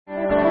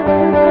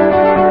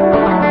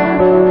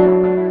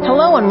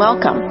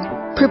welcome.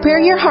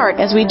 Prepare your heart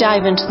as we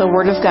dive into the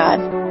Word of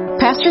God.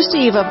 Pastor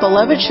Steve of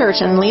Beloved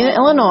Church in Lena,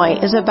 Illinois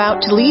is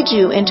about to lead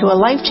you into a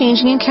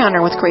life-changing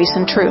encounter with grace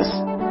and truth.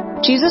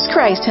 Jesus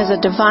Christ has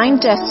a divine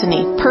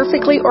destiny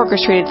perfectly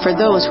orchestrated for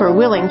those who are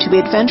willing to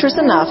be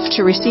adventurous enough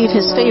to receive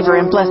His favor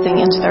and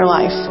blessing into their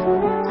life.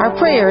 Our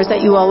prayer is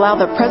that you will allow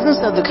the presence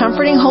of the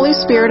comforting Holy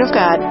Spirit of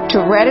God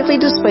to radically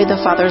display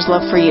the Father's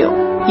love for you.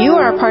 You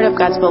are a part of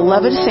God's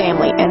beloved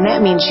family, and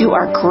that means you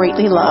are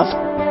greatly loved.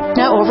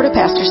 Now over to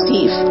Pastor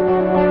Steve.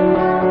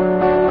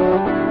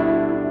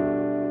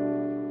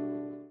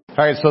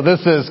 All right, so this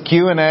is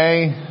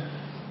Q&A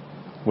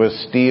with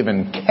Steve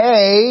and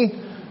Kay.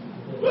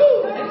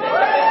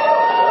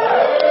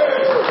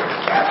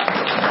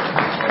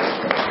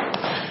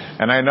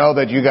 And I know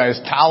that you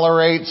guys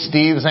tolerate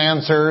Steve's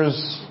answers,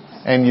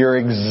 and you're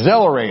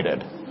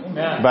exhilarated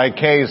by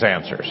Kay's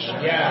answers.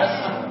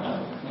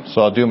 Yes.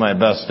 So I'll do my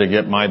best to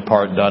get my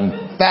part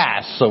done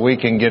fast so we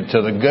can get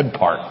to the good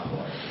part,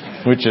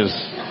 which is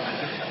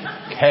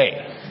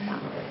Kay.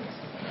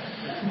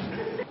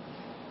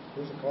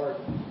 Here's a card.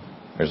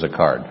 There's a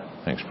card.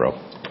 Thanks, bro.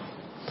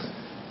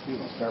 You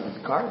want to start with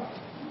the card?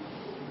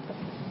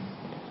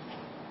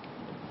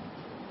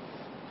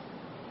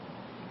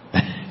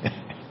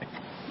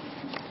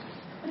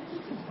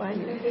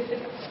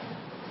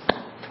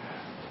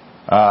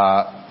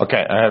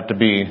 Okay, I have to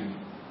be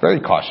very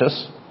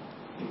cautious.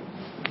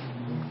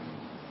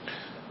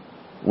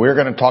 We're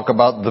going to talk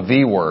about the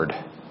V word.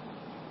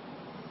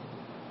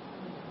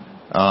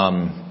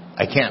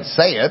 I can't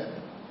say it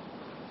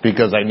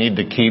because I need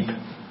to keep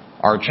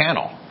our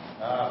channel.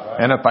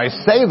 And if I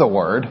say the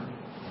word,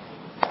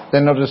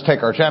 then they'll just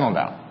take our channel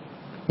down.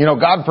 You know,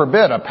 God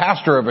forbid a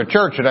pastor of a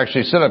church would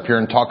actually sit up here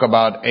and talk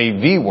about a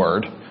V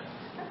word,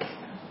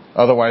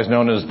 otherwise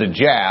known as the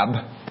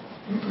jab,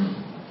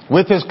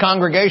 with his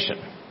congregation.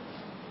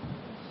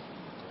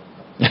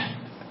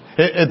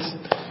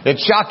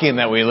 It's shocking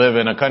that we live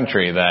in a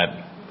country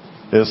that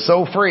is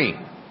so free,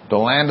 the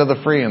land of the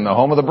free and the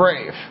home of the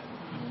brave,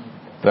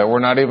 that we're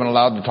not even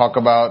allowed to talk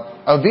about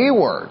a V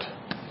word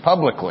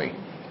publicly.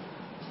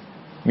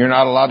 You're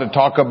not allowed to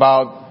talk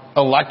about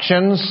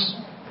elections.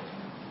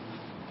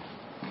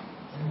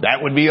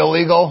 That would be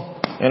illegal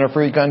in a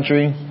free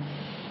country.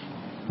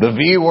 The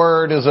V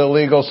word is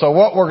illegal. So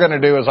what we're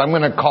going to do is I'm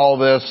going to call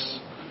this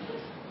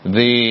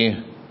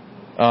the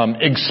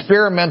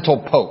experimental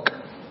poke.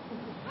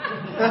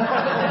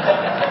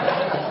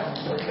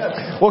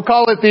 We'll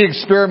call it the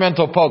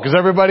experimental poke. Is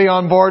everybody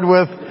on board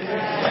with?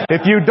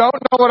 If you don't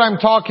know what I'm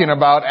talking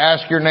about,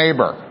 ask your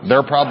neighbor.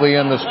 They're probably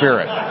in the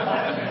spirit.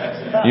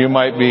 You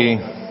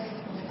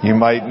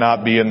might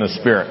not be in the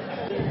spirit.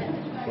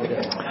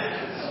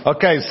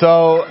 Okay,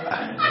 so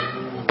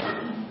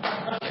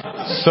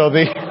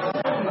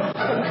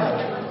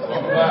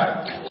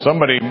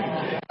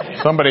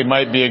somebody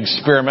might be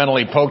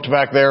experimentally poked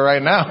back there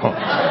right now.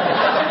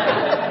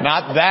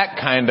 Not that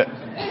kind of.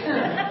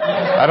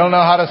 I don't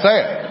know how to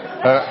say it.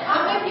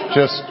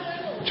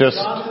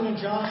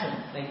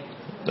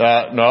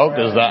 No,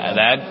 because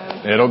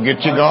that it'll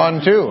get you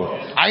gone too.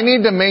 I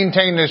need to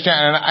maintain this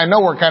channel. And I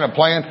know we're kind of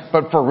playing,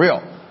 but for real,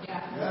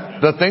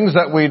 the things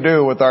that we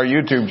do with our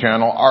YouTube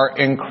channel are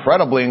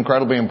incredibly,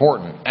 incredibly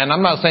important. And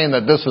I'm not saying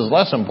that this is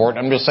less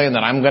important. I'm just saying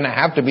that I'm going to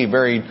have to be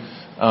very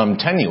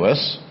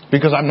tenuous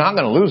because I'm not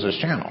going to lose this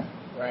channel.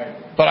 Right.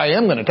 But I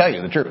am going to tell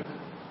you the truth.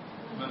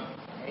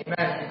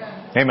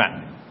 Amen.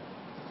 Amen.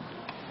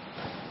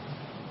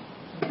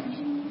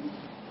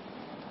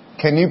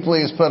 Can you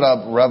please put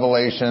up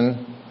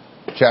Revelation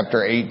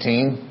chapter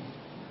 18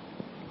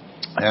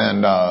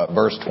 and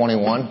verse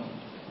 21?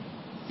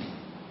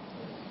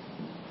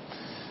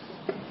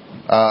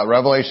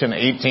 Revelation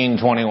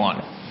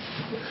 18:21.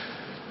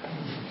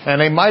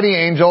 And a mighty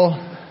angel,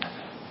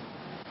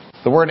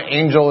 the word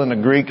angel in the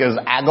Greek is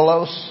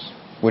agelos,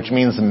 which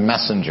means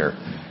messenger.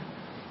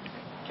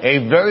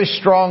 A very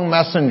strong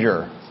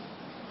messenger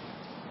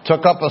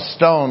took up a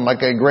stone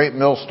like a great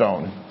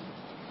millstone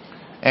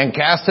and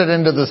cast it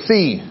into the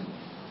sea,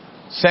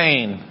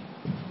 saying,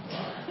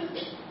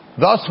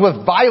 thus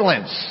with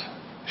violence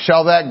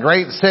shall that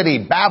great city,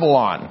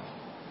 Babylon,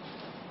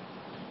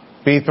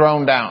 be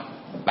thrown down.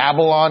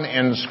 Babylon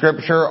in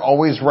Scripture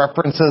always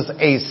references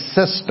a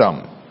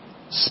system,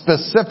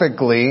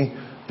 specifically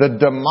the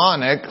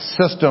demonic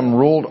system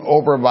ruled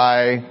over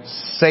by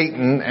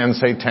Satan and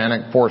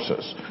satanic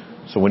forces.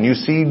 So when you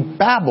see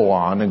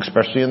Babylon,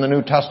 especially in the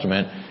New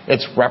Testament,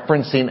 it's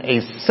referencing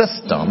a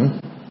system,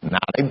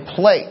 not a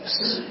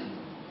place.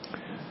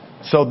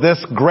 So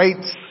this great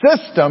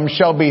system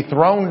shall be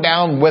thrown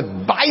down with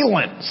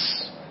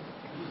violence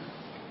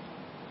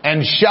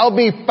and shall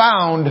be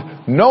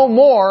found no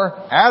more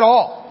at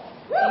all.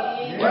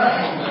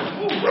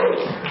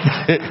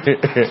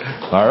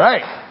 All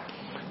right.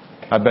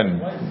 I've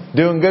been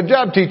doing a good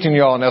job teaching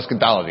you all in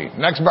eschatology.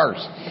 Next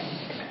verse.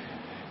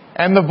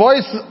 And the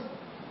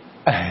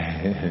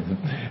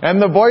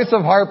voice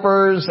of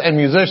harpers and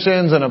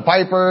musicians and of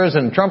pipers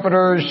and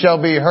trumpeters shall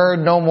be heard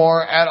no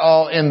more at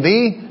all in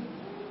thee.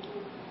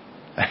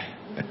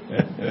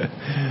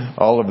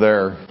 All of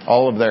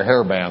their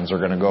hair bands are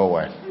going to go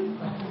away.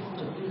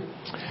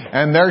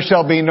 And there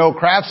shall be no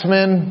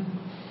craftsman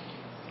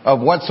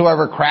of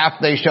whatsoever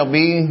craft they shall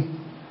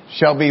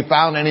be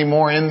found any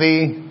more in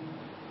thee.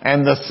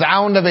 And the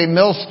sound of a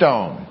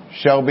millstone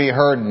shall be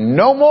heard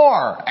no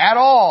more at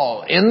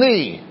all in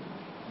thee.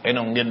 They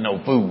don't get no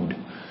food.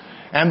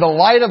 And the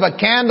light of a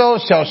candle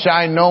shall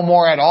shine no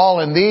more at all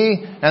in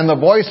thee. And the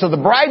voice of the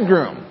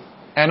bridegroom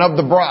and of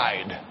the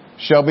bride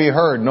shall be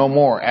heard no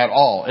more at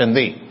all in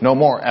thee. No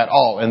more at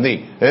all in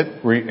thee.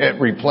 It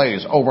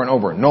replays over and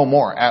over. No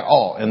more at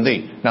all in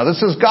thee. Now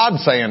this is God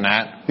saying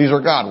that. These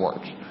are God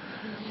words.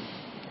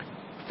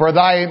 For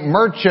thy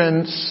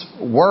merchants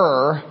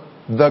were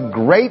the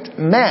great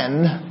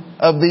men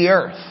of the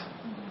earth.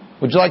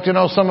 Would you like to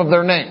know some of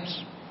their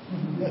names?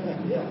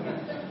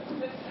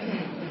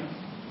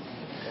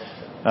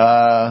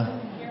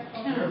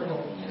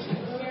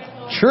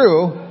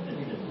 True.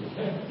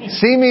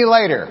 See me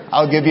later.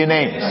 I'll give you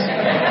names.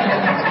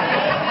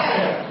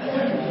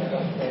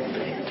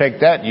 Take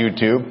that,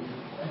 YouTube.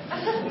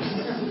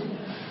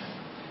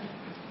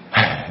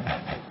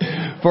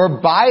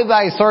 For by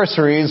thy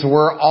sorceries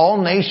were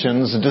all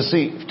nations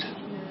deceived.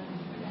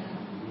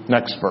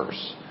 Next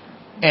verse.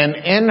 And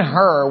in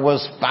her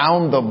was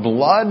found the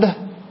blood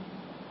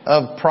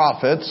of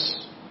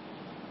prophets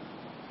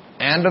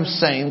and of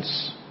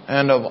saints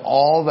and of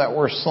all that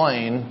were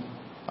slain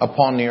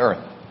upon the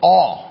earth.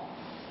 All.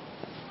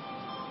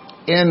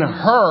 In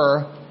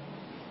her,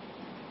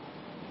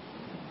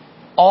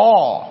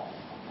 all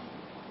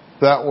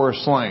that were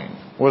slain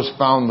was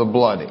found the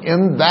blood.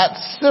 In that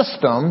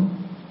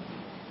system,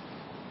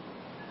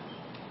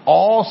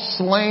 all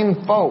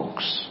slain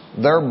folks,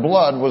 their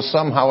blood was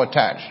somehow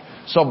attached.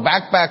 So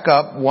back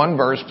up one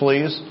verse,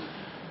 please.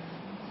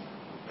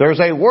 There's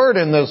a word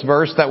in this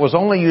verse that was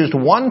only used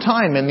one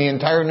time in the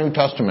entire New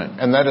Testament,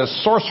 and that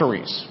is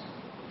sorceries.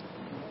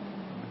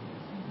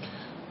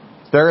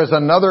 There is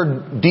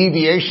another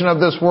deviation of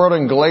this word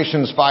in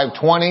Galatians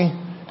 5:20,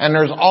 and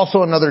there's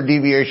also another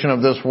deviation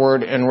of this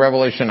word in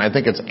Revelation, I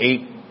think it's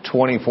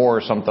 8:24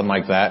 or something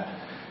like that.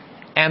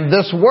 And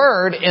this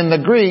word in the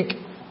Greek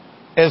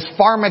is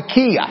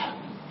pharmakia.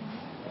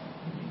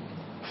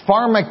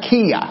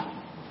 Pharmakia.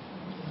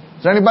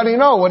 Does anybody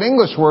know what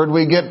English word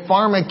we get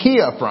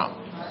pharmakia from?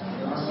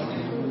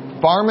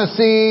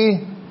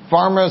 Pharmacy,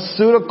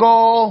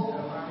 pharmaceutical,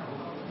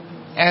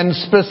 and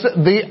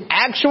the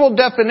actual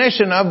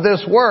definition of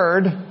this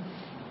word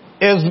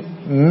is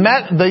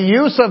the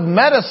use of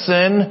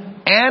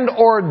medicine and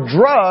or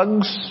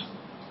drugs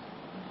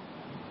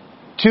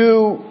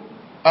to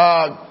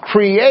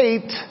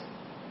create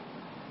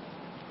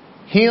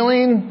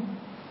healing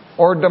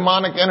or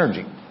demonic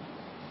energy.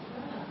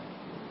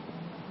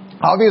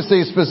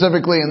 Obviously,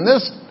 specifically in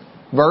this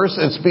verse,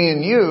 it's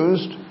being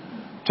used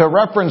to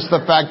reference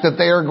the fact that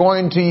they are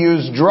going to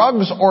use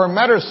drugs or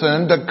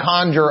medicine to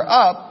conjure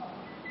up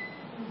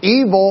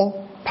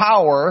evil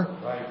power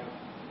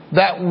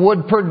that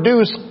would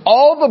produce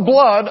all the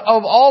blood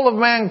of all of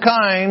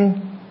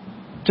mankind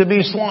to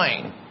be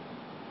slain.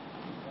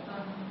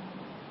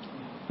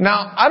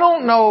 Now, I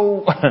don't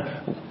know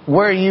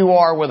where you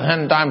are with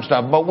end time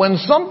stuff, but when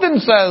something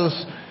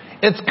says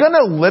it's going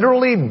to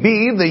literally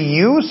be the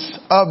use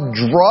of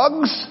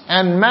drugs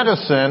and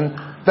medicine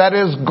that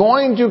is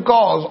going to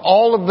cause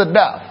all of the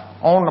death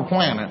on the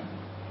planet,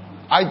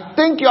 I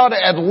think you ought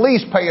to at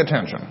least pay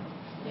attention.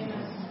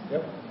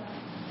 Yep.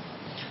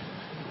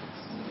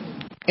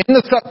 In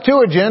the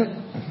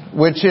Septuagint,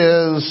 which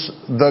is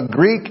the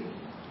Greek,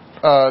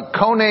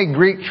 Koine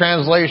Greek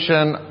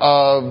translation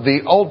of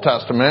the Old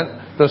Testament,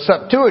 the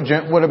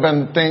Septuagint would have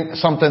been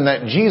something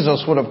that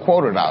Jesus would have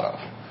quoted out of.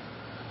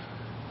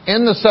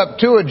 In the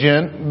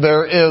Septuagint,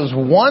 there is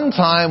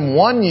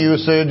one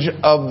usage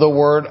of the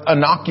word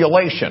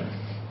inoculation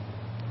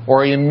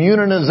or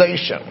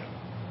immunization,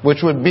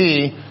 which would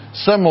be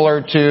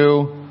similar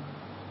to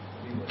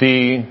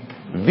the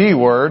V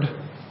word,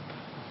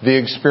 the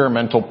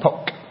experimental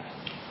poke.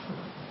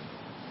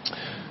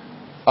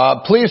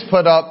 Please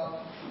put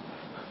up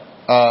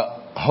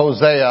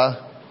Hosea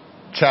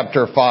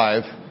chapter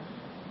 5,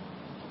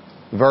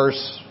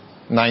 verse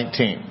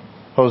 19.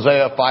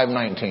 Hosea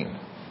 5:19.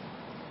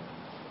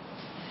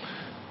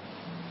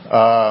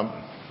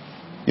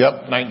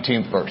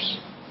 19th verse.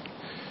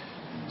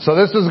 So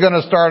this is going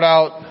to start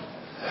out,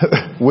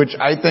 which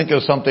I think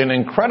is something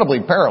incredibly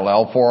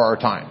parallel for our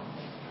time.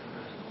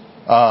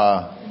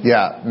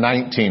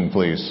 19,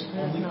 please.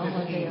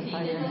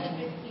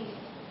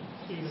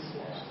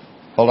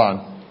 Hold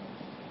on.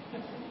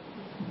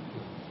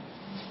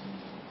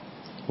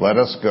 Let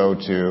us go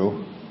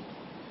to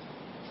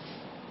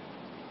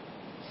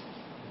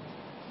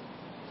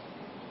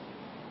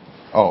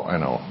I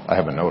know. I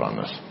have a note on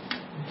this.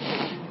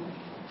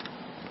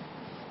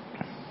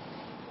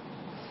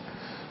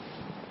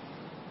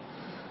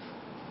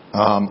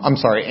 I'm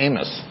sorry,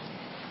 Amos.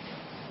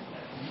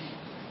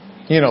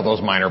 You know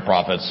those minor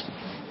prophets.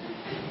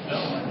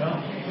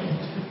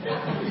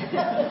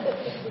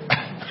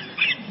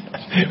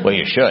 Well,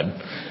 you should.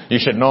 You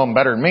should know them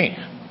better than me.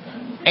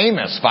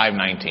 Amos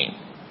 5:19.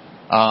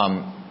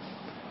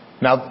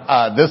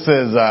 This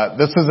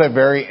is a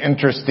very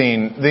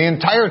interesting. The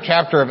entire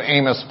chapter of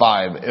Amos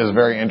 5 is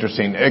very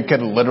interesting. It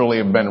could literally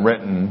have been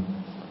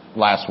written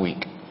last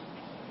week.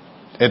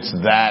 It's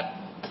that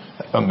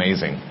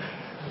amazing.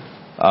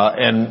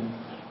 In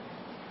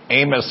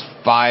Amos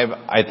 5,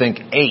 I think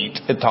 8,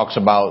 it talks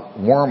about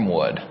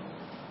wormwood,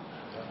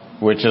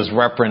 which is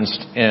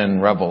referenced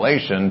in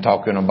Revelation,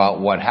 talking about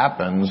what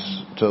happens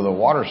to the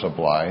water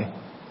supply.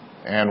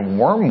 And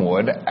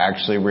wormwood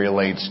actually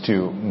relates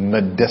to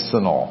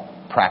medicinal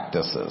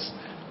practices.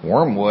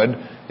 Wormwood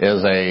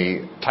is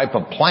a type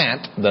of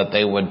plant that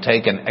they would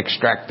take and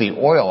extract the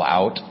oil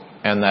out,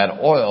 and that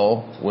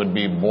oil would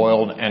be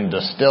boiled and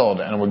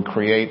distilled and would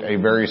create a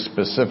very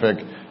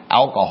specific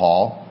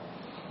alcohol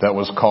that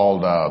was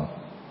called,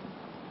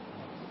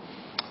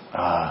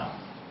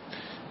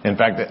 in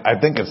fact, I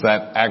think it's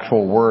that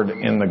actual word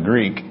in the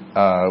Greek,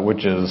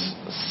 which is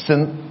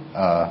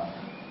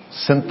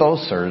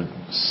synthos, or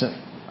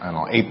I don't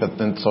know,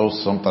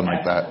 apithentos, something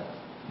like that.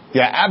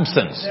 Yeah,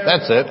 absinthe.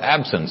 That's it,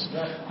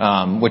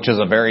 absinthe, which is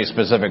a very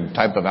specific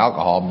type of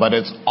alcohol. But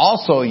it's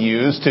also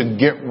used to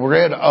get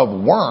rid of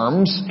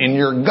worms in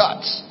your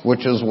guts,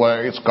 which is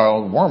why it's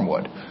called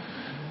wormwood.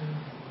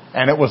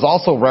 And it was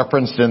also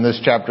referenced in this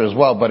chapter as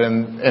well. But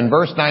in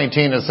verse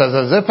 19 it says,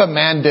 as if a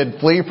man did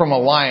flee from a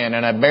lion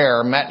and a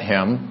bear met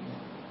him,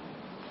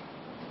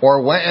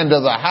 or went into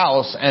the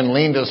house and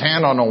leaned his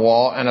hand on a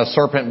wall and a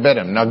serpent bit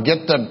him. Now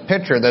get the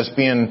picture that's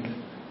being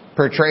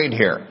portrayed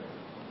here.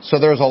 So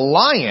there's a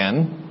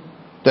lion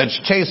that's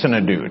chasing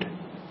a dude.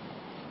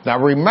 Now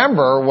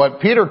remember what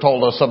Peter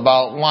told us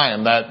about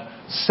lion, that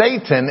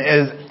Satan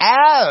is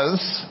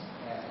as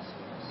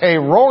a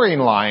roaring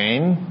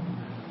lion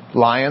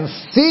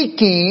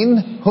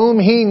seeking whom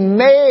he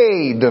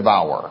may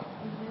devour.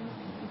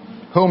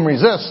 Whom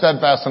resists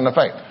steadfast in the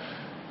faith.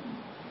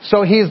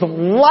 So he's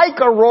like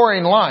a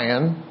roaring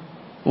lion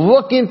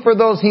looking for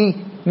those he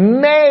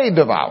may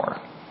devour.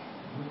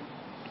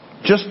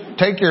 Just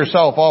take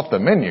yourself off the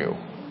menu,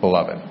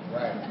 beloved.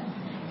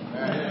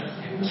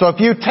 So if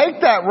you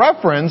take that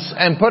reference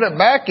and put it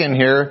back in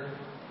here,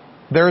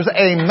 there's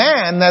a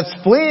man that's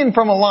fleeing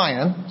from a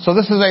lion. So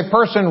this is a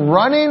person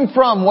running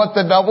from what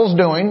the devil's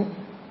doing.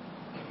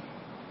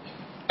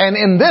 And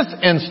in this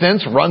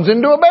instance, runs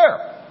into a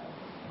bear.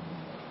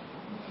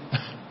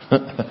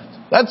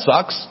 That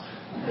sucks.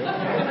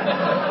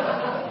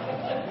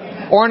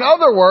 Or in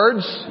other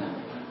words,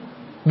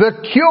 the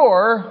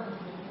cure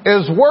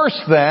is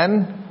worse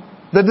than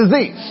the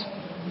disease.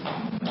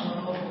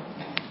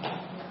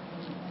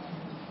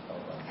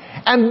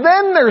 And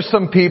then there's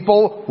some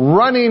people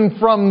running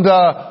from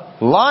the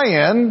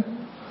lion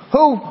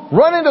who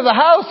run into the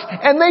house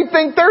and they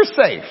think they're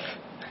safe.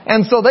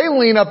 And so they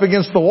lean up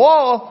against the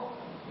wall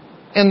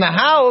in the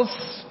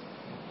house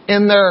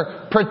in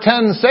their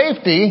pretend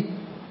safety,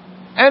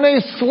 and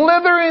a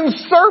slithering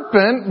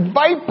serpent,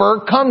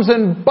 viper, comes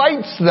and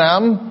bites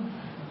them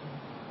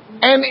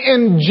and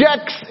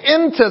injects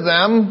into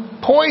them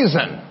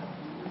poison.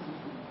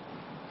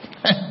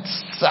 That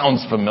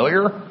sounds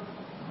familiar.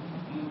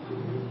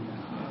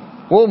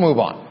 We'll move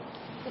on.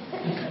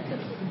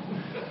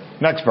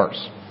 Next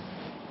verse.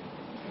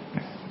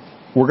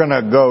 We're going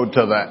to go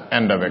to the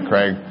end of it,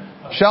 Craig.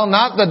 Shall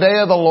not the day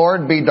of the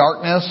Lord be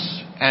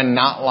darkness and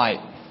not light,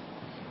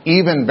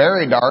 even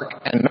very dark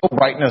and no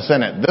brightness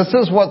in it? This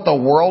is what the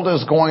world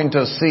is going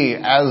to see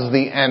as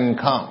the end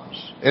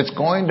comes. It's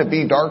going to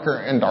be darker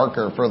and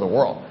darker for the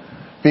world.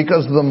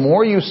 Because the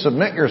more you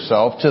submit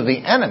yourself to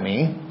the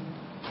enemy,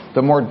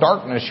 the more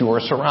darkness you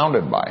are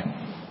surrounded by.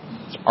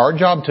 It's our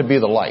job to be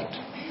the light.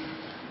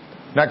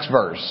 Next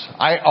verse.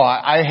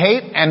 I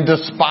hate and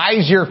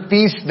despise your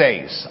feast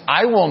days.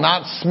 I will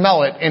not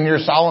smell it in your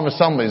solemn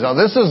assemblies. Now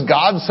this is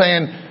God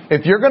saying,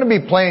 if you're going to be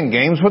playing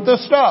games with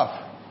this stuff,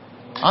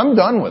 I'm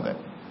done with it.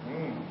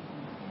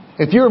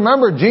 If you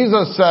remember,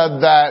 Jesus said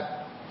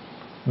that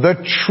the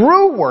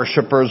true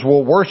worshipers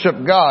will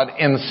worship God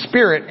in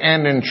spirit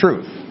and in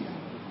truth.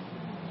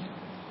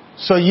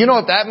 So you know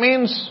what that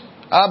means?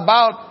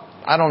 About,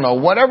 I don't know,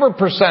 whatever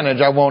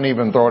percentage, I won't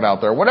even throw it out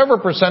there, whatever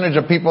percentage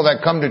of people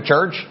that come to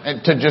church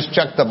to just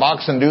check the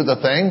box and do the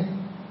thing,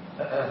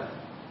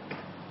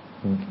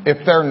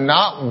 if they're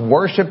not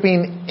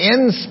worshiping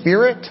in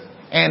spirit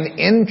and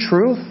in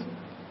truth,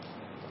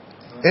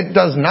 it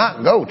does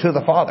not go to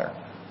the Father.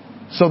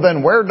 So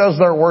then where does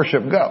their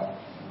worship go?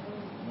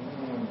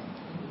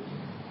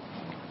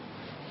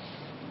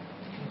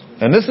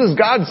 And this is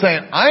God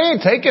saying, I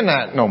ain't taking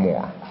that no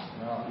more.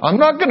 I'm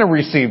not going to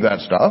receive that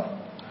stuff.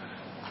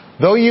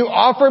 Though you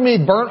offer me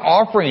burnt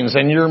offerings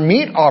and your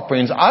meat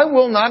offerings, I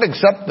will not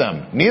accept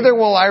them. Neither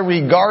will I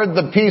regard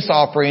the peace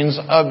offerings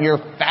of your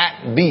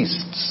fat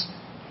beasts.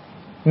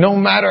 No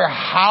matter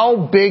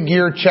how big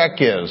your check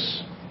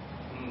is,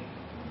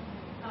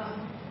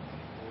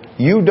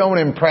 you don't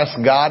impress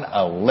God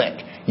a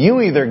lick.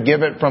 You either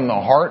give it from the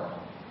heart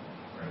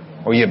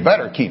or you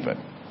better keep it.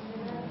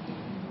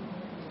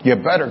 You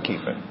better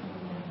keep it.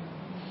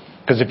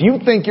 Because if you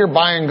think you're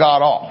buying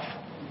God off,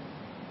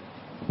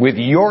 with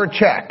your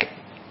check.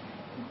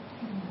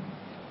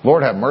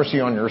 Lord, have mercy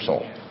on your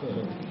soul.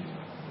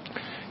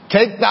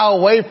 Take thou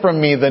away from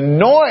me the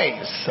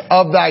noise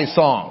of thy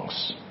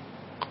songs.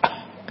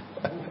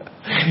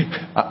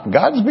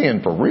 God's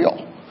being for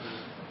real.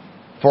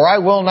 For I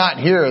will not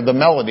hear the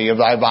melody of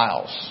thy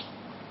viols.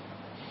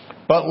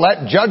 But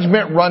let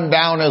judgment run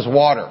down as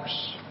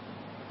waters.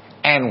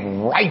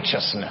 And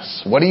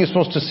righteousness. What are you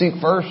supposed to seek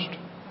first?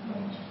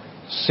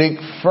 Seek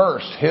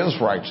first His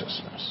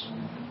righteousness.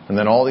 And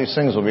then all these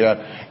things will be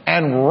added.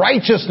 And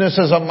righteousness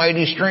is a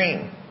mighty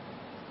stream.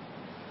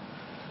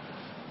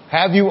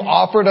 Have you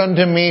offered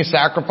unto me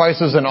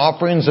sacrifices and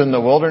offerings in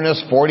the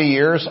wilderness 40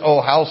 years, O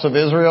house of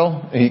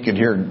Israel? He could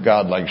hear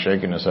God like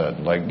shaking his head.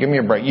 Like, give me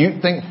a break. You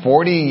think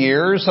 40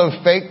 years of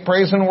fake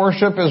praise and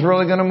worship is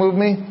really going to move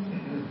me?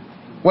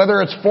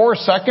 Whether it's 4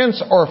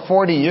 seconds or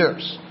 40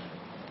 years.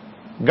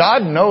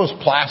 God knows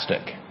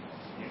plastic.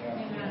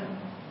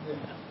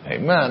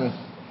 Amen.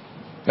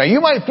 Now you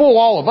might fool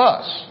all of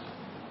us.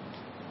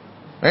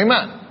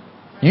 Amen.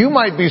 You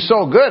might be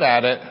so good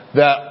at it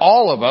that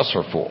all of us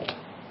are fooled.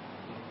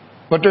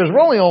 But there's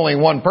really only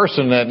one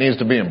person that needs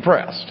to be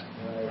impressed.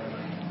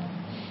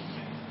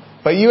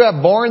 But you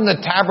have borne the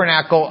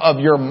tabernacle of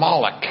your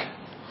Moloch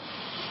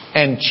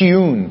and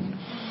Chiun,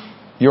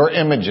 your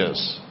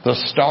images, the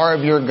star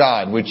of your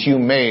God, which you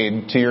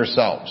made to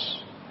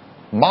yourselves.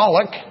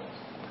 Moloch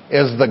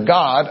is the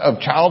god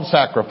of child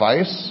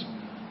sacrifice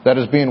that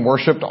is being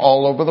worshipped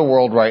all over the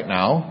world right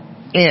now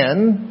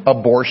in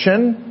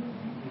abortion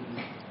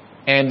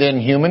and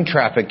in human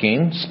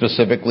trafficking,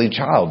 specifically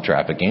child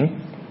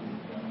trafficking.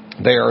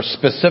 They are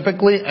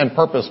specifically and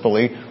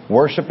purposefully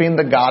worshiping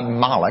the god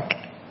Moloch.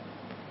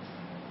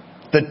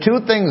 The two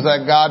things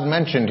that God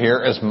mentioned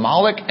here is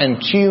Moloch and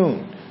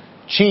Chiun.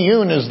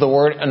 Chiun is the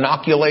word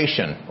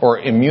inoculation or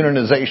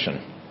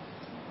immunization.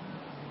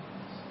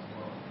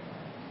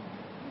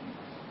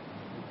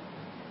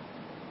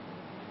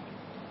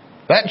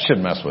 That should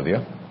mess with you.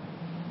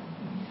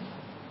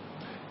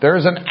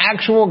 There's an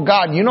actual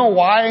God. You know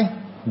why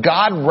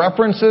God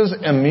references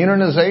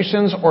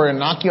immunizations or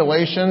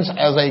inoculations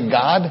as a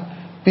God?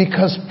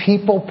 Because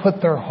people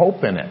put their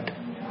hope in it.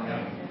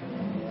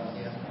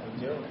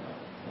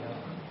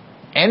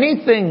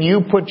 Anything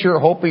you put your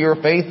hope or your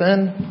faith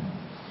in,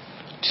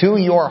 to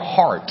your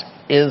heart,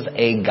 is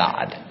a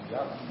God.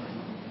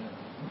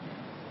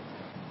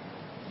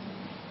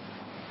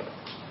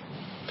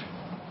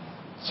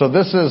 So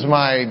this is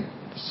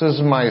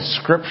my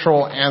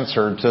scriptural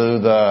answer to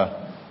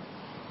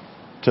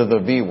the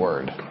V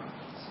word,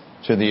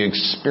 to the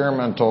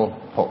experimental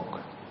poke.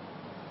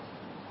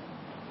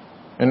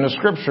 In the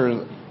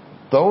scripture,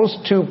 those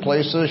two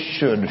places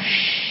should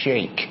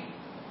shake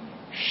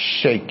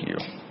you.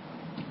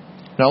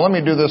 Now let me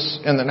do this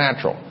in the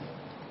natural.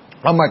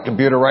 On my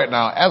computer right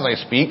now, as I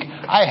speak,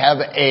 I have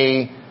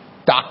a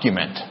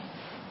document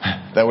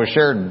that was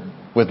shared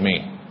with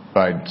me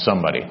by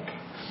somebody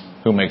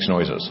who makes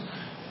noises.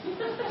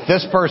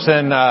 This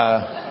person,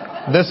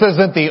 this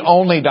isn't the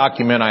only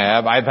document I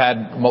have. I've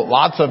had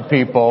lots of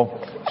people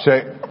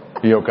say,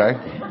 "You okay?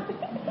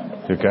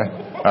 You okay?"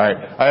 All right.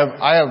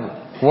 I have.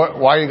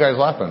 Why are you guys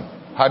laughing?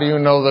 How do you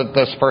know that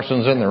this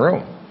person's in the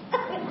room?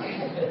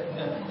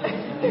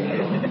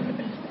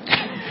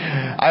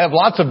 I have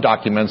lots of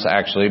documents,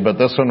 actually, but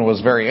this one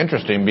was very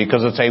interesting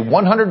because it's a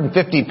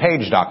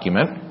 150-page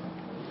document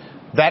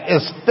that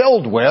is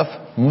filled with,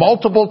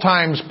 multiple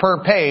times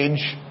per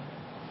page,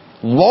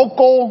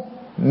 local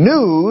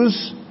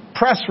news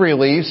press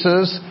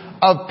releases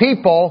of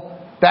people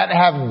that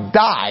have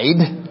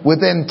died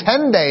within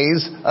 10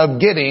 days of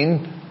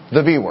getting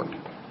the V word.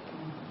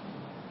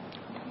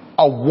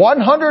 A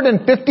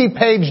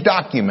 150-page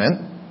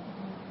document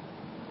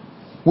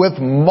with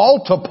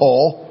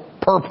multiple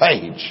per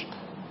page.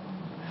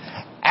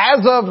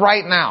 As of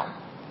right now,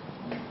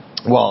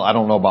 well, I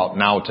don't know about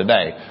now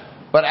today,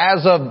 but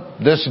as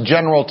of this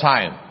general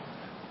time,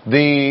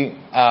 the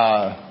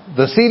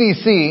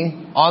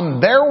CDC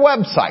on their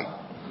website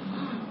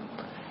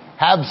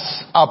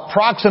has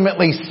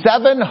approximately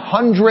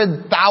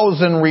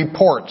 700,000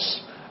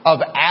 reports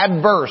of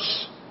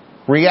adverse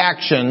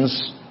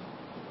reactions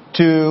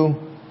to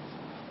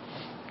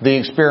the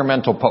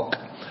experimental poke.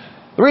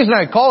 The reason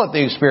I call it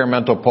the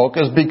experimental poke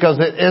is because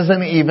it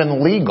isn't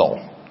even legal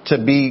to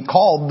be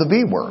called the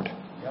V word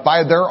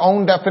by their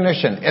own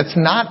definition. It's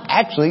not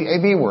actually a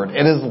V word.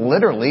 It is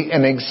literally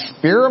an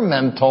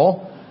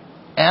experimental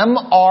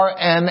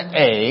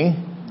mRNA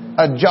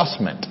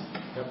adjustment.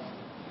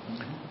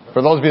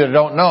 For those of you that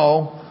don't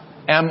know,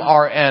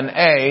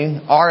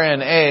 mRNA,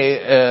 RNA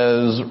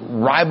is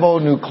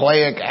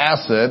ribonucleic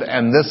acid,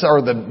 and these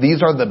are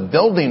the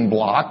building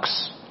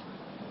blocks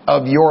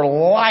of your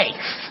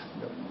life.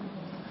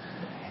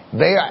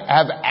 They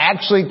have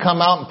actually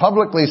come out and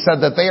publicly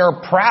said that they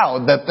are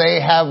proud that they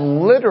have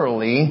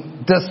literally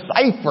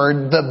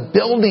deciphered the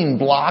building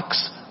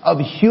blocks of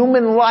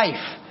human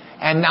life.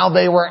 And now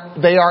they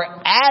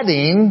are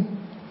adding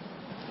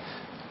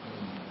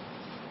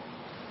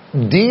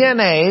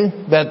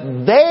DNA that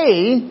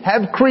they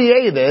have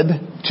created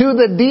to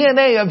the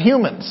DNA of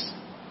humans.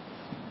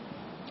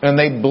 And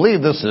they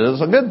believe this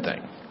is a good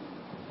thing.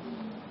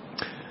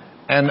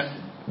 And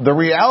the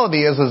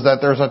reality is that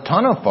there's a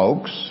ton of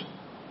folks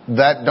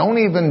that don't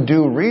even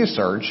do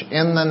research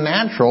in the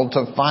natural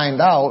to find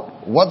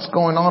out what's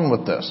going on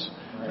with this.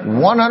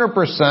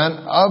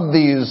 100% of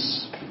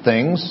these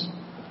things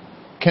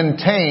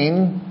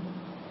contain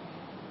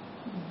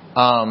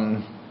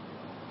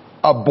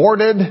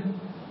aborted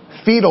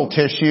fetal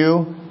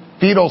tissue,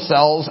 fetal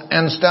cells,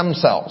 and stem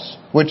cells,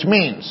 which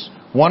means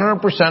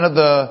 100% of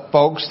the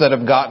folks that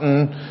have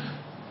gotten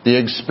the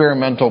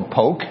experimental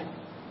poke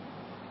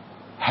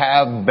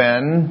have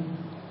been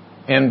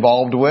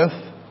involved with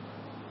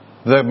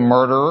the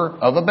murder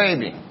of a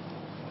baby.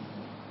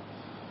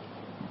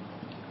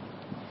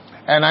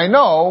 And I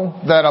know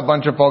that a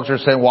bunch of folks are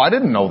saying, well, I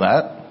didn't know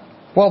that.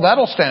 Well,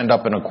 that'll stand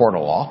up in a court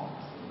of law.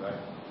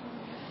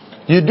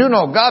 You do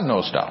know God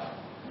knows stuff.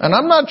 And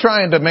I'm not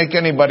trying to make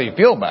anybody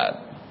feel bad.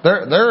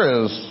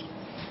 There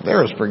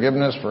is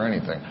forgiveness for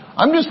anything.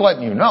 I'm just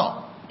letting you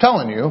know,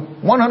 telling you,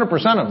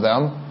 100% of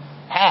them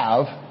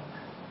have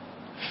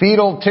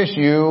fetal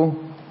tissue,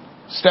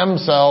 stem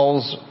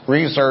cells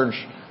research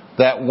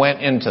that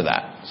went into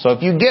that. So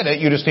if you get it,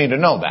 you just need to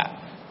know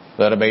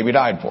that a baby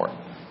died for it.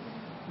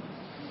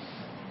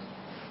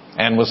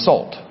 And was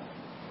sold.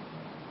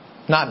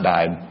 Not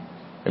died.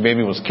 A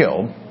baby was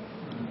killed.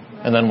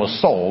 And then was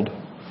sold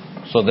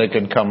so they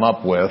could come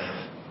up with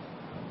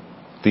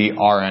the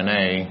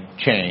RNA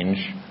change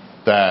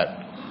that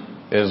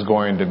is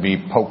going to be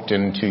poked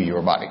into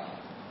your body.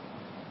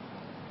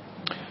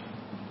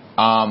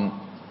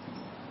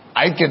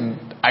 I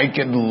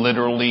could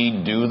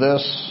literally do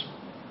this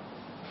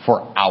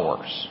for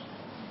hours.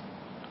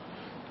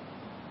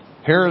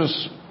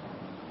 Here's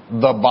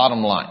the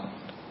bottom line.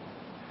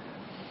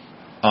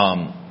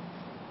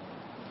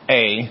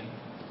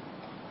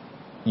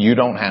 You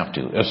don't have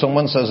to. If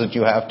someone says that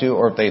you have to,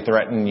 or if they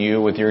threaten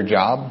you with your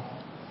job,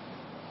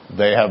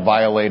 they have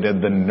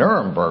violated the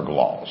Nuremberg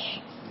laws,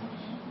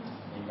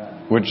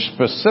 which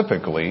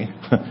specifically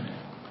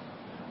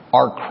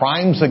are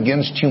crimes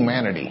against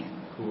humanity.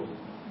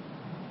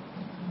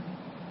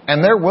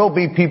 And there will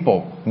be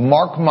people,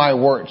 mark my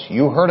words,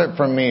 you heard it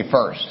from me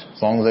first,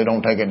 as long as they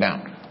don't take it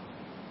down.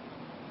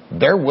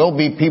 There will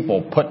be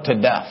people put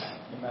to death.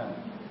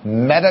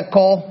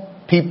 Medical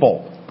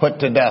people put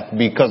to death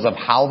because of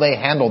how they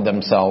handled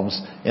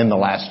themselves in the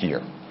last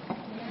year.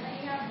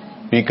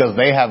 Because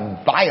they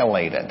have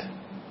violated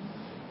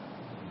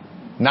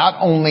not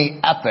only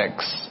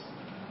ethics,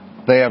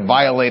 they have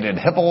violated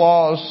HIPAA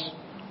laws,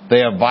 they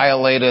have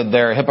violated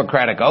their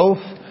Hippocratic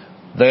oath,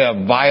 they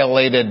have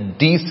violated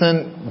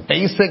decent,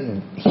 basic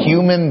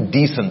human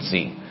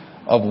decency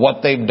of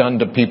what they've done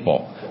to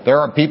people. There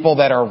are people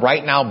that are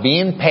right now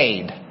being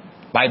paid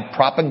by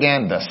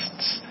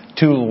propagandists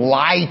to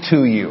lie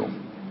to you.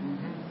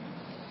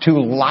 To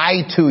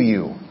lie to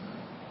you.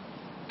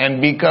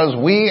 And because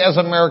we as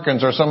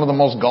Americans are some of the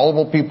most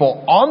gullible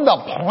people on the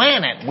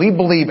planet, we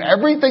believe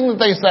everything that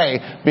they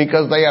say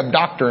because they have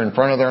doctor in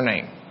front of their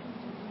name.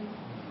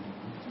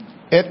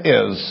 It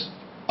is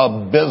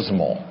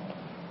abysmal,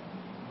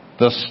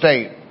 the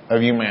state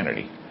of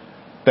humanity.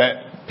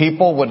 That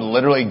people would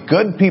literally,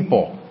 good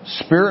people,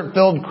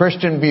 Spirit-filled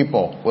Christian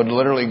people would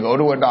literally go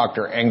to a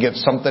doctor and get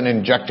something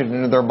injected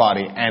into their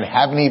body and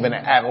haven't even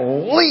at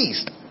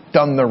least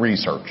done the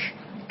research.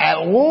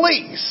 At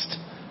least.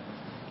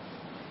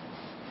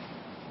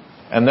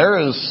 And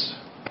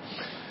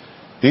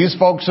these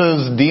folks'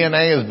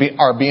 DNA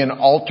are being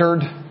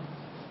altered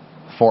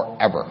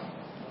forever.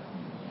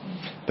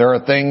 There are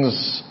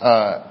things,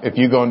 if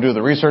you go and do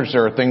the research,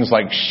 there are things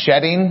like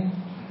shedding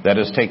that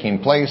is taking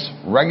place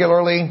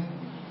regularly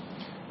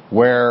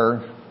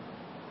where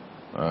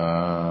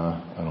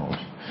I don't know.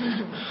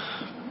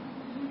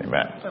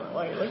 Amen. I don't know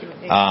why you're looking at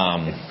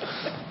me.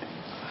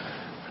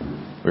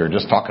 We were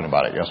just talking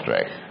about it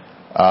yesterday.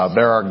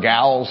 There are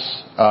gals,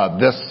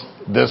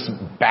 this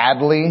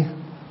badly,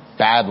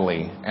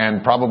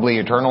 and probably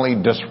eternally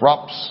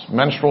disrupts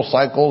menstrual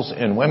cycles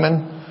in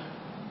women.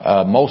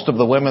 Most of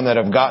the women that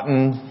have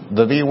gotten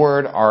the V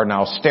word are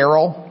now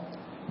sterile.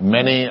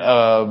 Many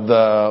of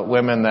the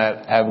women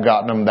that have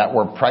gotten them that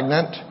were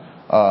pregnant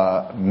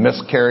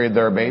miscarried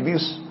their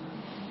babies.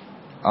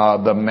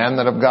 The men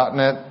that have gotten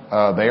it,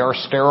 they are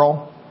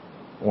sterile.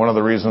 One of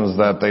the reasons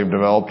that they've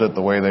developed it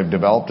the way they've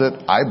developed it,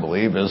 I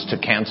believe, is to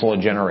cancel a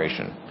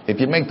generation. If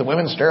you make the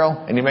women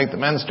sterile and you make the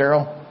men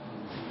sterile.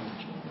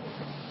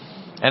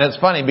 And it's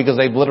funny because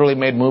they've literally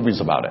made movies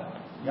about it.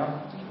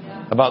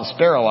 Yeah. About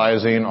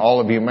sterilizing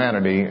all of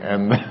humanity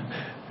and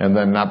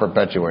then not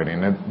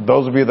perpetuating it.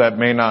 Those of you that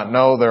may not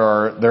know,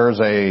 there's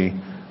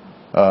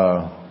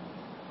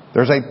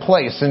a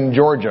place in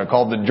Georgia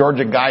called the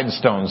Georgia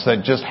Guidestones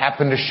that just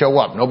happened to show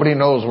up. Nobody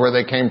knows where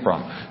they came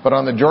from. But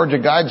on the Georgia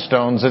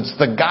Guidestones, it's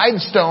the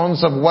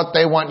guidestones of what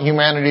they want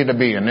humanity to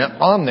be. And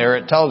on there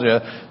it tells you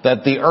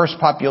that the Earth's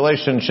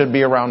population should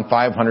be around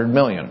 500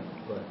 million.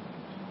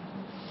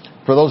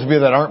 For those of you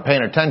that aren't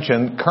paying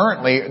attention,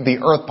 currently the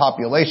Earth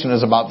population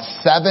is about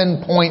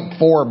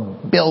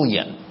 7.4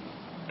 billion.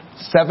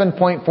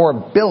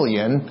 7.4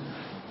 billion.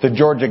 The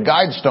Georgia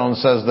Guidestone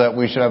says that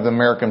we should have the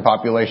American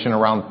population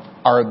around,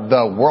 or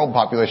the world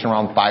population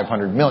around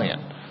 500 million.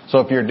 So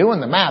if you're doing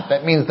the math,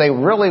 that means they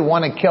really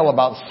want to kill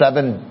about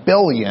 7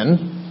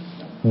 billion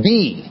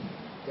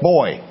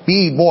boy.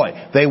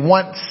 They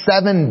want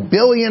 7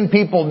 billion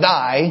people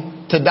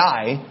to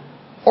die,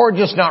 or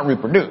just not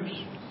reproduce.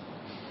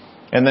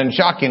 And then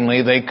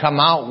shockingly, they come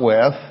out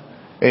with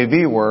a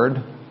V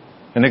word,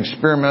 an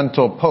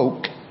experimental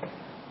poke,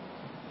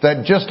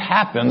 that just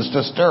happens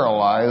to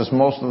sterilize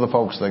most of the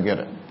folks that get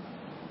it.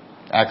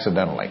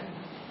 Accidentally.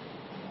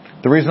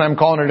 The reason I'm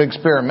calling it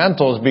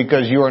experimental is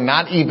because you are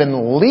not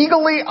even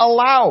legally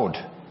allowed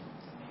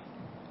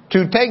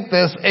to take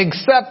this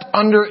except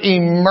under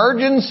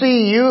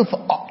emergency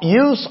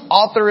use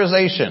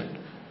authorization.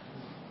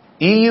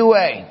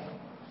 EUA.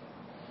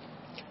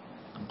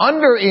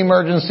 Under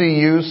emergency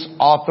use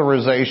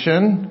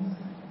authorization,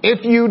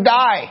 if you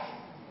die,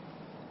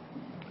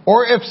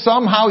 or if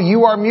somehow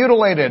you are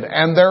mutilated,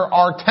 and there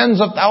are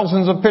tens of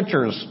thousands of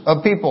pictures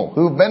of people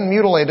who've been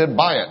mutilated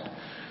by it,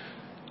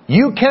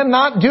 you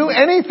cannot do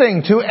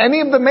anything to any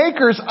of the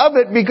makers of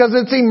it because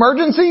it's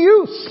emergency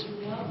use.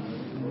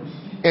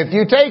 If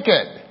you take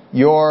it,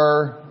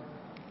 your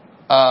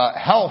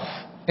health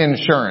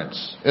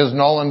insurance is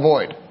null and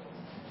void.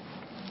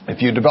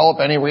 If you develop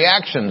any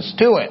reactions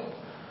to it,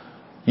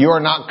 you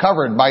are not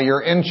covered by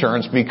your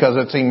insurance because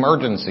it's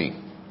emergency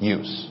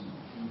use.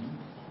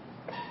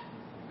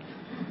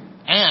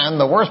 And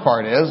the worst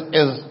part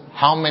is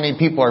how many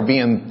people are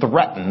being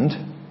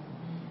threatened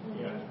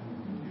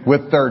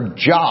with their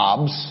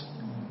jobs,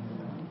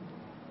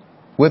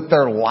 with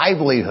their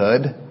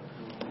livelihood.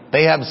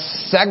 They have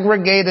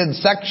segregated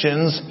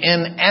sections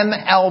in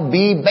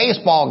MLB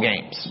baseball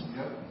games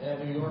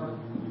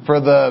for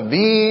the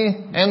V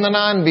and the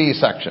non-V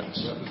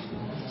sections.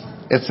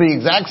 It's the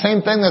exact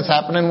same thing that's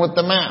happening with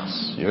the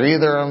masks. You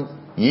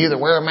either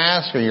wear a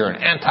mask or you're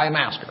an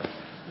anti-masker.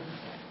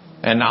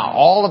 And now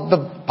all of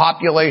the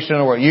population,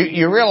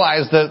 you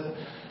realize that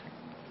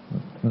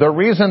the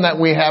reason that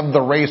we have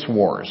the race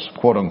wars,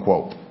 quote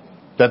unquote,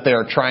 that they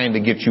are trying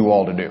to get you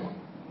all to do,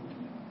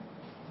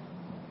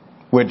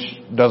 which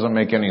doesn't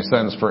make any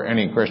sense for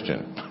any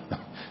Christian.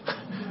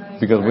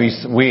 Because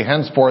we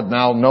henceforth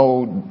now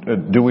know,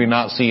 do we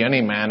not see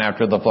any man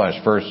after the flesh?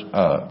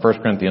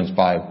 1 Corinthians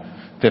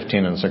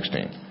 5:15 and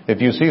 16.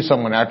 If you see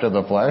someone after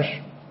the flesh,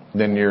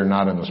 then you're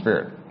not in the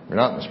Spirit. If you're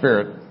not in the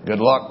Spirit, good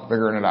luck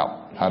figuring it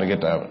out, how to get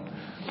to heaven.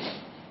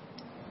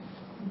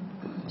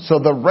 So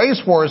the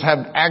race wars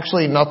have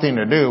actually nothing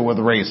to do with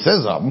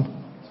racism,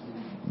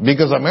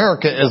 because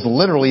America is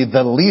literally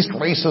the least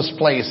racist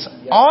place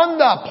on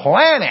the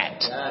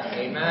planet.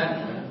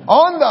 Amen.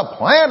 On the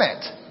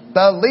planet.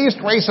 The least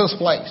racist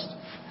place.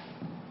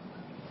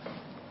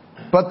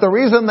 But the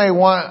reason they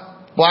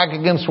want black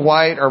against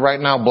white, or right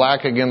now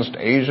black against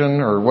Asian,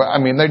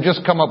 they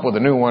just come up with a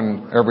new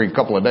one every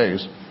couple of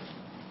days,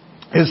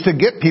 is to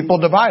get people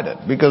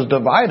divided. Because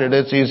divided,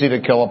 it's easy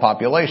to kill a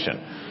population.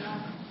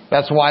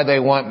 That's why they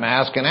want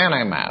mask and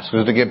anti-mask,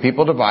 is to get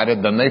people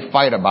divided, then they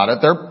fight about it.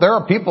 There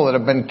are people that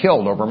have been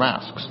killed over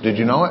masks. Did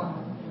you know it?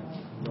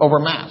 Over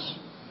masks.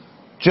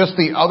 Just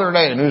the other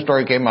day, a news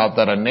story came out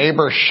that a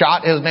neighbor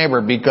shot his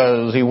neighbor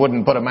because he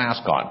wouldn't put a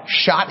mask on.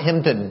 Shot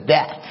him to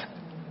death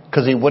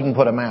because he wouldn't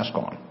put a mask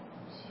on.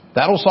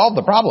 That'll solve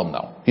the problem,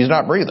 though. He's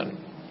not breathing.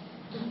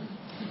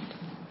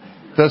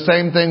 The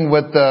same thing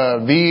with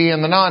the V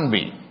and the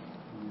non-V.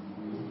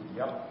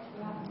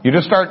 You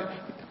just start...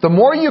 The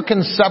more you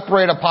can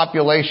separate a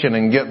population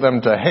and get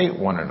them to hate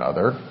one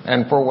another,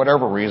 and for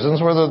whatever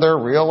reasons, whether they're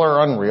real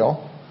or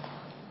unreal,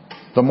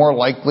 the more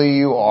likely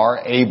you are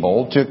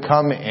able to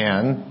come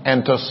in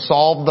and to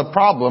solve the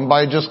problem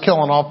by just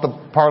killing off the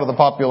part of the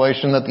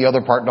population that the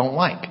other part don't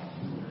like.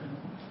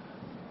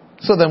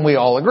 So then we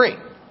all agree.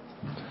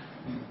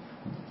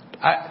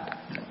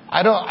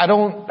 I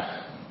don't,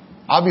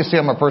 obviously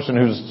I'm a person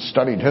who's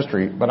studied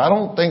history, but I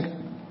don't think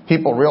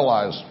people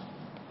realize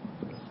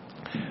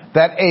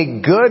that a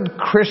good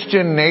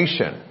Christian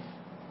nation,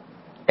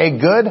 a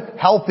good,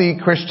 healthy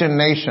Christian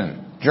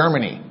nation,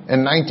 Germany,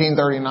 in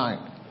 1939,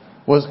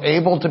 was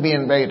able to be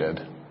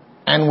invaded.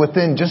 And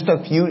within just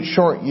a few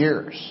short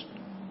years,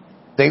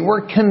 they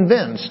were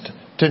convinced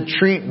to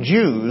treat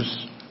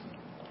Jews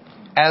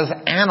as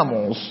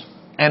animals,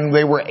 and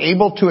they were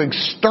able to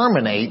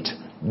exterminate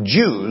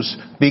Jews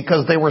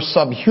because they were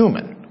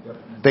subhuman.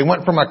 They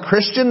went from a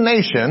Christian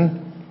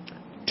nation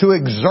to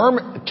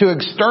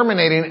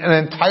exterminating an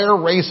entire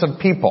race of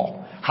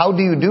people. How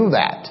do you do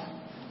that?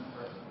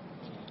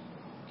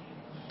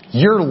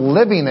 You're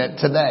living it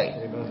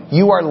today.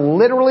 You are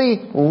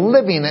literally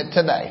living it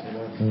today.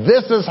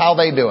 This is how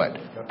they do it.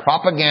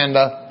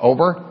 Propaganda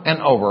over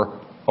and over,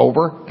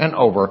 over and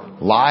over.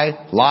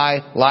 Lie,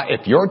 lie, lie.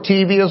 If your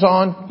TV is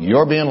on,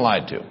 you're being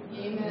lied to.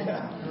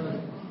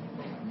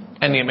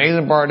 And the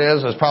amazing part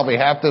is probably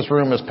half this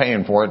room is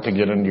paying for it to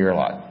get into your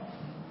life.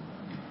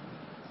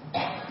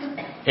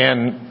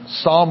 In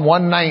Psalm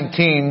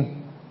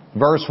 119,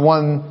 verse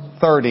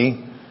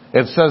 130,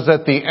 it says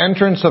that the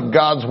entrance of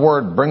God's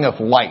word bringeth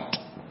light.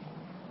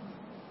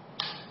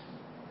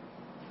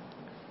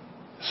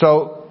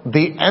 So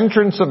the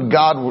entrance of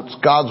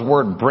God's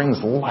word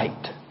brings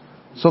light.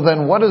 So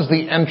then what does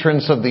the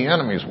entrance of the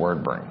enemy's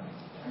word bring?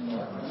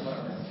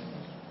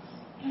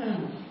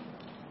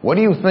 What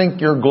do you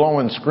think your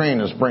glowing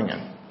screen is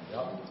bringing?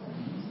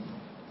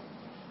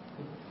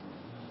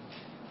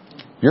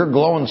 Your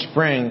glowing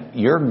screen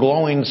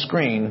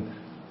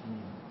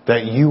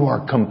that you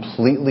are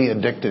completely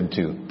addicted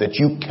to, that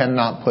you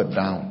cannot put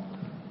down,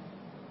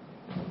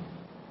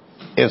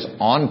 is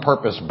on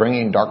purpose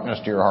bringing darkness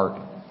to your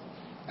heart.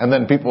 And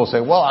then people will say,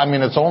 well, I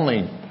mean, it's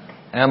only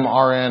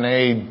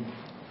mRNA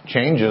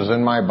changes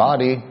in my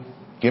body.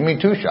 Give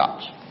me 2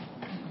 shots.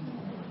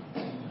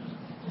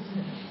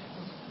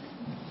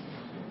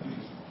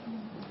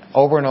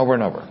 Over and over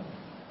and over.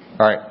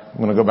 All right, I'm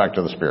going to go back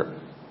to the Spirit.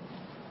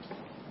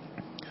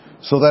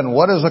 So then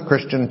what is a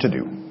Christian to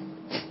do?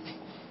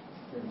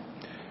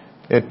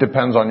 It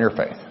depends on your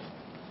faith.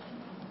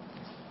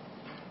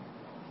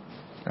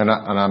 And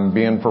I'm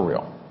being for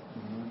real.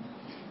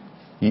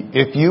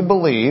 If you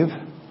believe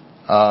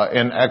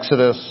in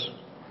Exodus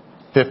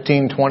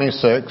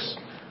 15:26,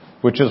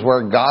 which is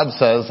where God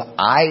says,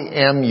 I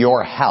am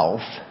your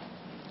health.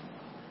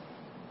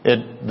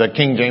 The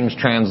King James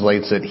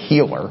translates it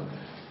healer,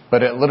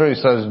 but it literally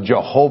says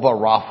Jehovah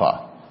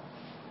Rapha.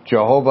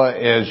 Jehovah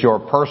is your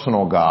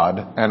personal God,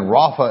 and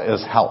Rapha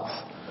is health.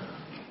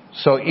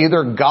 So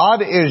either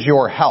God is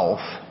your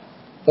health,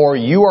 or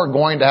you are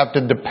going to have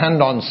to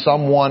depend on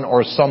someone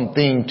or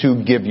something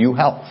to give you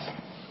health.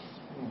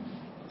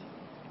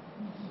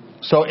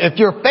 So if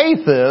your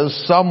faith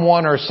is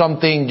someone or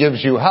something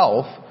gives you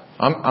health,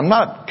 I'm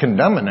not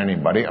condemning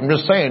anybody. I'm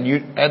just saying you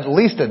at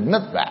least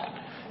admit that.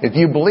 If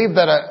you believe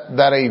that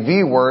a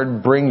V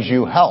word brings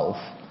you health,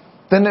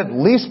 then at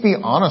least be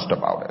honest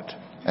about it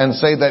and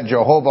say that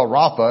Jehovah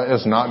Rapha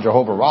is not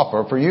Jehovah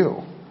Rapha for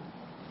you.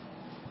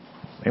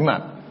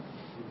 Amen.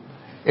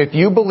 If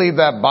you believe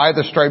that by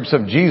the stripes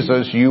of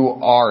Jesus you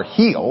are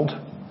healed,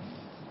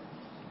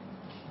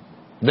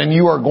 then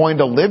you are going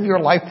to live your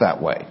life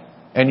that way.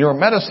 And your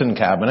medicine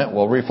cabinet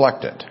will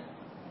reflect it.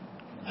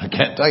 I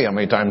can't tell you how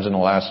many times in the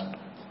last,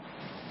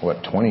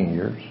 20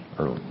 years?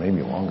 Or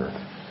maybe longer.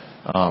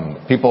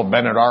 People have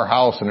been at our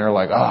house and they're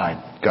like,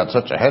 I got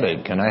such a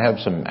headache. Can I have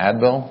some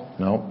Advil?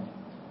 No.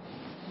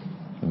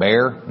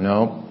 Bayer?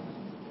 No.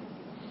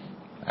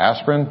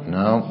 Aspirin?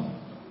 No.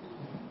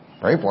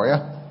 Pray for you.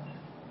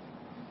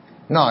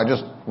 No,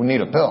 we need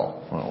a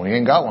pill. Well, we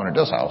ain't got one at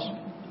this house.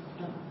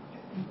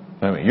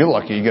 I mean, you're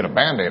lucky you get a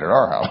Band-Aid at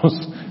our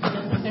house.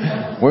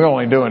 We're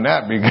only doing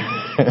that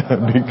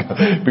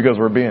because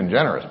we're being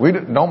generous. We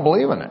don't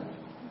believe in it.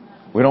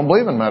 We don't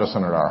believe in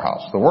medicine at our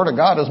house. The Word of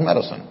God is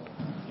medicine.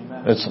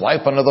 Amen. It's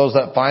life unto those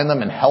that find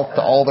them and health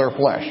to all their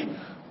flesh.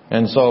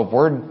 And so if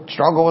we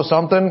struggle with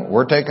something,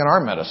 we're taking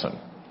our medicine.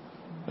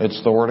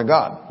 It's the Word of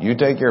God. You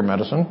take your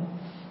medicine.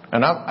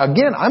 And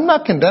I'm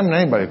not condemning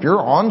anybody. If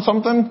you're on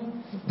something,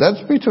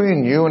 that's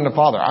between you and the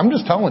Father. I'm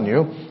just telling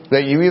you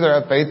that you either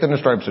have faith in the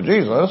stripes of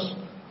Jesus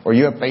or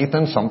you have faith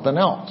in something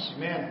else.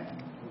 Amen.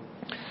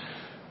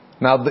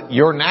 Now,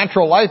 your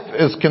natural life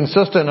is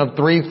consistent of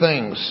 3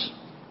 things.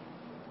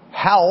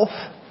 Health,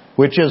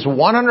 which is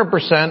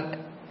 100%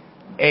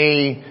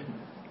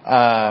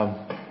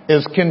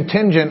 is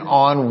contingent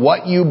on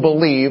what you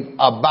believe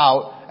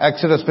about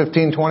Exodus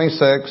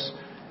 15:26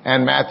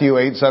 and Matthew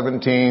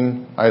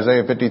 8:17,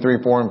 Isaiah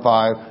 53:4 and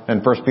 5,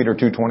 and 1 Peter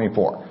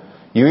 2:24.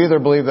 You either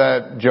believe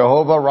that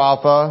Jehovah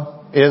Rapha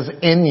is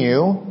in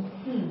you,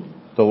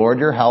 the Lord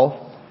your health,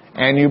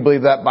 and you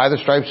believe that by the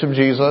stripes of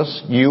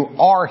Jesus you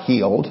are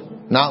healed,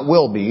 not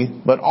will be,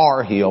 but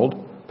are healed,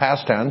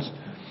 past tense.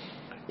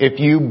 If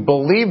you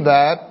believe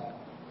that,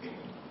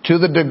 to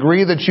the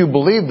degree that you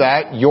believe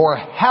that, your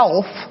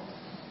health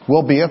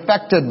will be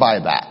affected by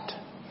that.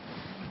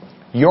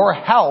 Your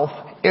health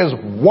is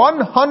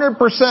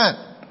 100%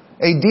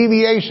 a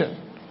deviation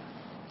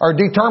or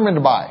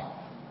determined by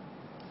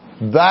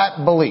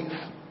that belief.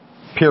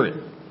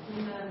 Period.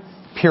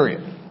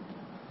 Period.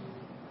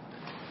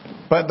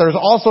 But there's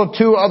also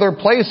 2 other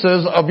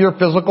places of your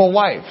physical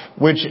life,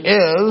 which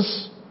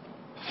is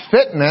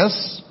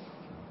fitness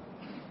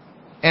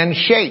and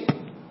shape.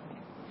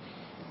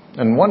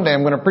 And one day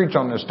I'm going to preach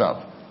on this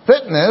stuff.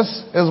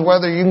 Fitness is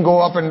whether you can go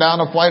up and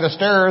down a flight of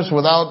stairs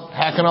without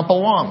hacking up a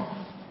lung.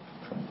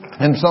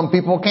 And some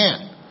people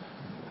can't.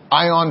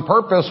 I on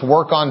purpose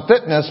work on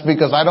fitness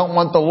because I don't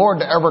want the Lord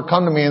to ever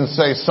come to me and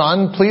say,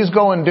 son, please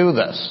go and do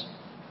this.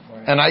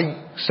 And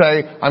I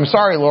say, I'm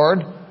sorry,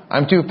 Lord,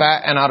 I'm too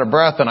fat and out of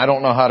breath and I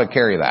don't know how to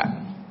carry that.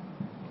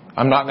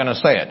 I'm not going to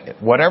say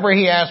it. Whatever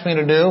He asks me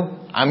to do,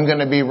 I'm going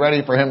to be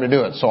ready for Him to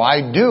do it. So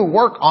I do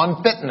work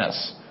on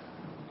fitness.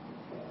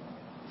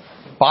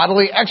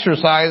 Bodily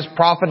exercise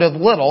profiteth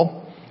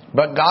little,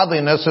 but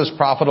godliness is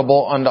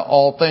profitable unto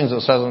all things. It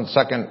says in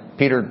 2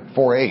 Peter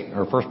 4:8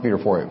 or 1 Peter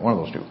 4:8, one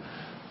of those 2.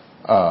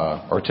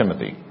 Or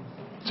Timothy.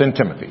 It's in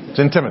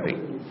Timothy.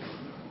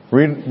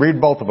 Read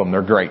both of them.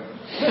 They're great.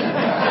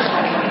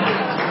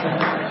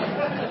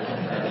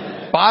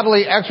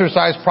 Bodily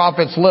exercise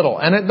profits little.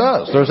 And it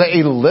does. There's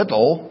a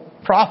little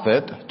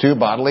profit to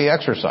bodily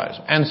exercise.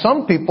 And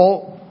some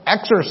people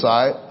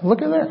exercise.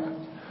 Look at there.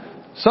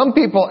 Some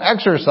people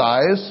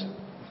exercise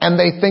and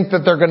they think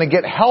that they're going to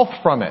get health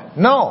from it.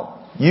 No.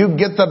 You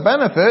get the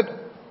benefit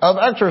of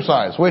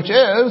exercise, which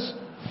is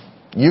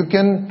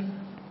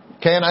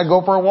Kay and I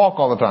go for a walk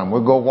all the time.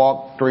 We go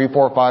walk 3,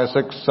 4, 5,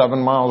 6, 7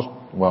 miles.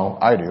 Well,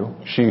 I do.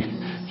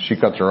 She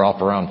cuts her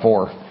off around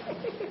 4.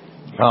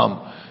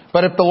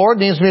 But if the Lord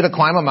needs me to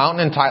climb a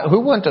mountain in Thailand, who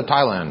went to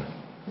Thailand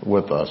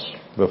with us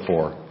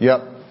before?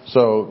 Yep.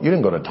 So you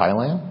didn't go to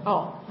Thailand?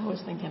 Oh, I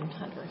was thinking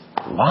Honduras.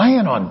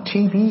 Lying on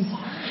TV.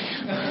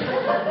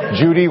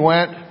 Judy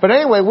went. But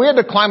anyway, we had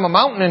to climb a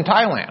mountain in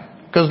Thailand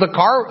because the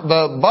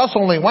bus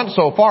only went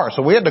so far.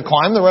 So we had to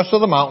climb the rest of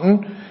the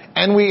mountain,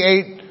 and we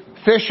ate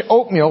fish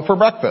oatmeal for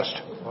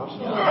breakfast.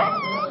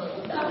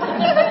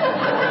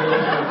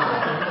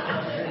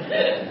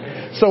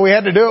 So we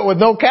had to do it with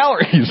no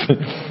calories.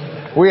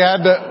 We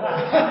had to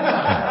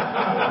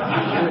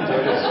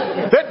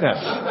fitness.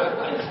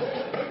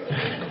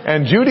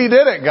 And Judy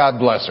did it, God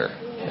bless her.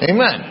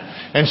 Amen.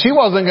 And she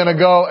wasn't going to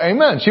go,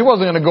 amen. She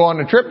wasn't going to go on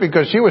the trip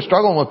because she was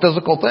struggling with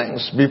physical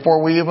things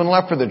before we even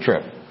left for the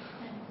trip.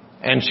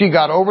 And she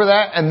got over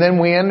that, and then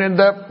we ended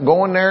up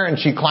going there, and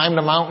she climbed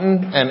a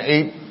mountain and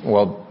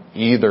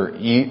either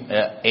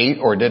ate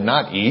or did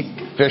not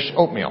eat fish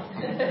oatmeal.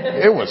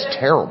 It was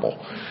terrible.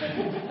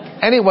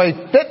 Anyway,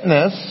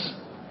 fitness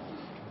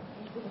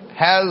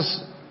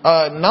has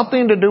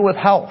nothing to do with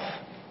health.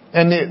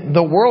 And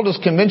the world has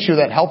convinced you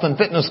that health and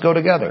fitness go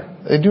together.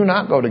 They do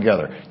not go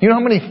together. You know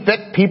how many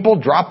fit people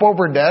drop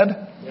over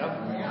dead? Yep.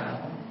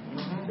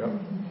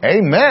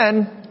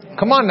 Amen.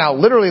 Come on now.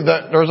 Literally,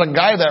 there's a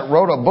guy that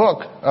wrote a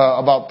book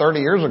about 30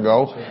 years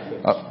ago.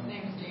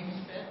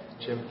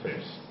 Jim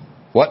Fix.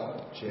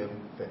 What? Jim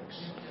Fix.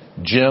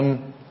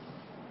 Jim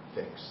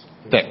Fix.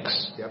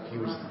 Fix. Yep, he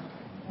was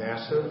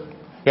massive.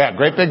 Yeah,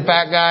 great big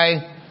fat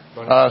guy.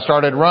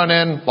 Started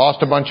running,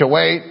 lost a bunch of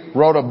weight,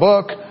 wrote a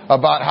book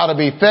about how to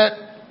be fit.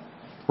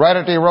 Right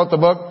after he wrote the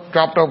book,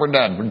 dropped over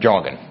dead,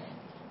 jogging.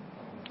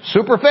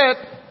 Super fit,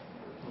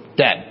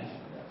 dead.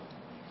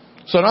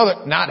 So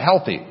not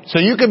healthy. So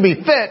you can be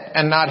fit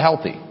and not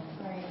healthy.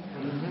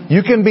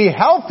 You can be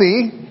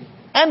healthy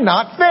and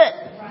not fit.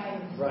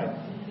 Right.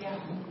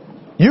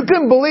 You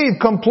can believe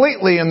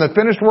completely in the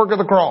finished work of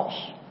the cross,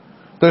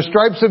 the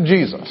stripes of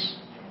Jesus,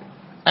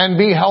 and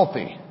be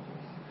healthy.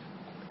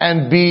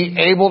 And be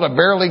able to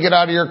barely get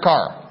out of your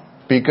car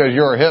because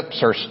your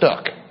hips are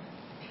stuck.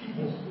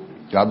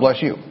 God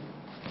bless you.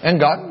 And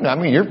God,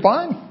 you're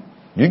fine.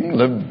 You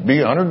can be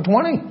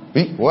 120,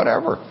 be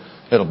whatever.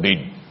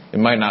 It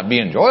might not be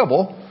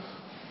enjoyable.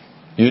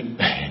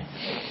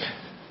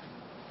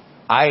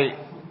 I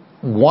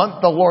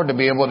want the Lord to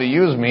be able to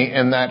use me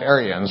in that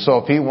area. And so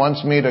if He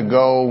wants me to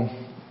go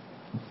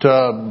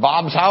to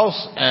Bob's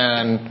house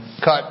and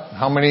cut,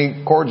 how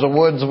many cords of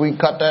woods we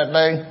cut that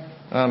day?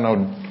 I don't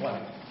know.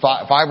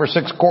 5 or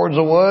 6 cords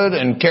of wood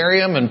and carry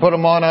them and put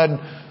them on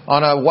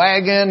a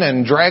wagon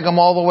and drag them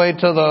all the way to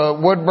the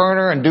wood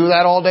burner and do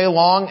that all day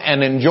long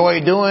and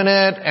enjoy doing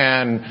it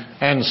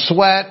and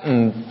sweat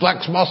and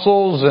flex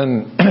muscles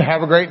and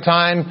have a great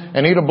time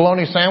and eat a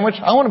bologna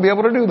sandwich. I want to be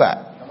able to do that.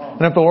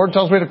 And if the Lord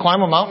tells me to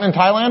climb a mountain in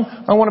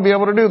Thailand, I want to be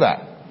able to do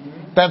that.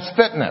 That's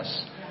fitness.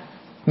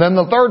 Then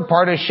the third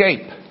part is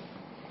shape.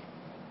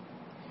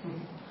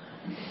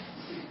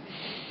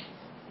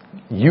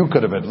 You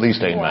could have at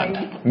least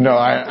amen. No.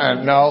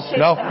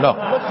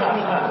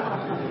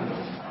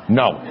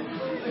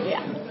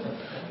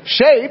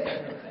 Shape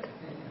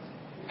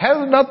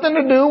has nothing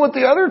to do with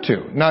the other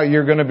two. Now,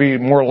 you're going to be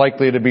more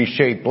likely to be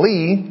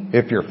shapely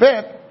if you're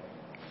fit.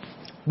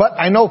 But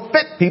I know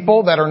fit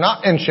people that are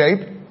not in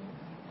shape.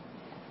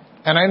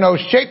 And I know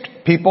shaped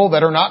people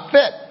that are not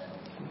fit.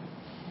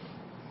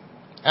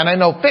 And I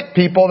know fit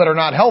people that are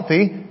not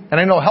healthy. And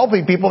I know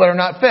healthy people that are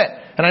not fit.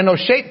 And I know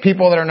shaped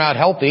people that are not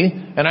healthy.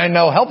 And I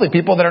know healthy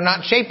people that are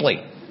not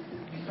shapely.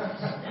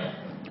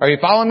 Are you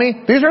following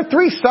me? These are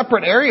 3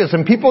 separate areas,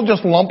 and people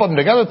just lump them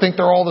together, think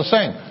they're all the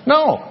same.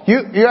 No,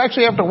 you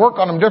actually have to work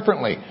on them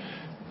differently.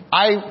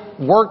 I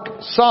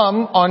work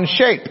some on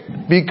shape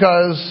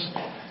because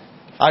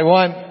I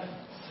want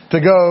to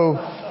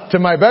go to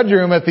my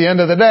bedroom at the end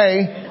of the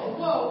day.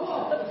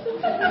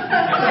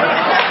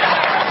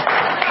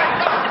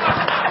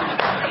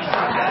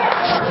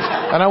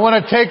 And I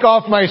want to take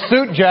off my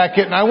suit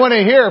jacket, and I want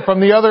to hear from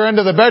the other end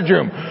of the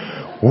bedroom,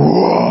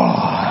 whoa.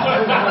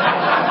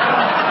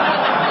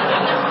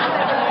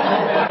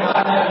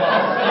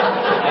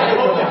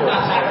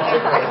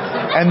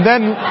 And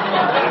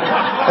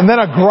then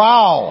a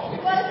growl.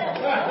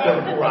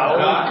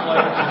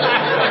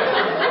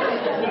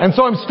 And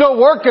so I'm still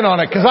working on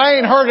it because I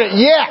ain't heard it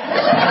yet.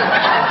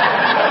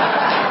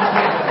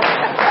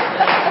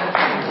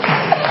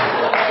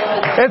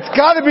 It's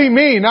got to be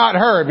me, not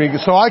her.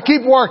 So I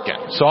keep working.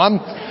 So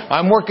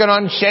I'm working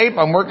on shape.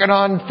 I'm working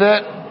on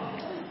fit.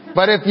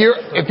 But if you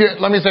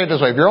let me say it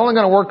this way, if you're only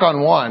going to work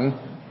on one,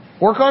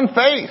 work on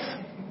faith.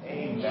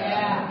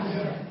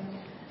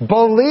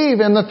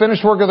 Believe in the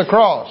finished work of the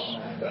cross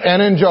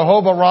and in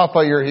Jehovah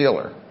Rapha, your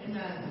healer.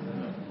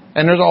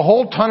 And there's a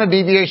whole ton of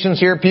deviations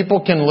here. People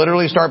can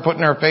literally start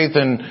putting their faith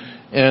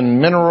in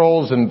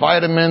minerals and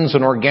vitamins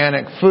and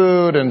organic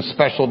food and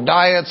special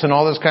diets and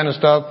all this kind of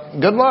stuff.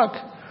 Good luck.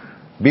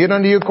 Be it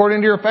unto you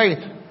according to your faith.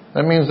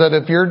 That means that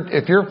if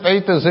your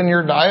faith is in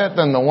your diet,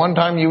 then the one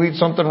time you eat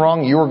something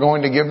wrong, you are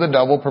going to give the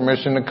devil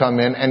permission to come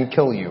in and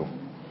kill you.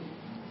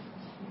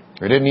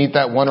 I didn't eat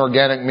that one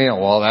organic meal.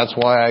 Well, that's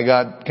why I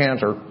got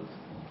cancer.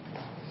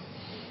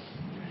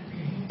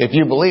 If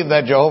you believe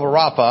that Jehovah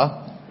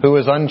Rapha, who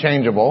is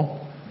unchangeable,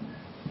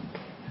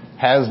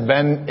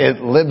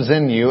 it lives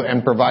in you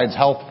and provides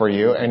health for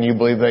you, and you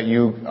believe that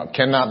you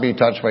cannot be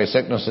touched by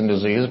sickness and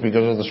disease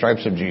because of the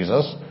stripes of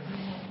Jesus,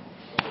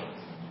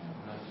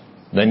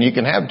 then you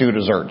can have 2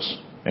 desserts,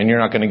 and you're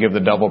not going to give the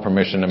devil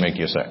permission to make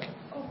you sick.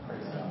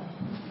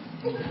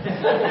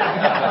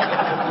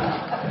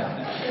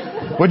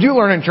 What'd you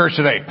learn in church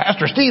today?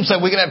 Pastor Steve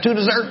said we could have 2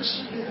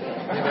 desserts.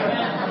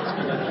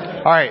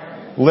 All right,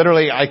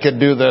 literally I could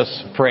do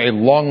this for a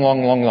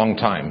long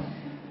time.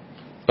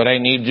 But I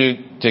need you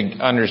to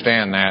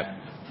understand that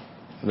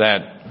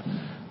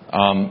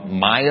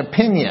my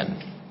opinion,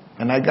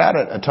 and I got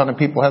it, a ton of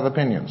people have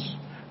opinions.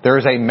 There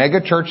is a mega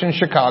church in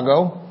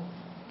Chicago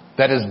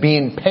that is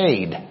being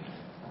paid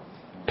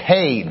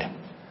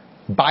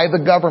by the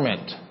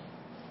government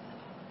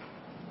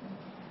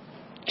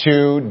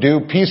to do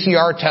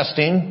PCR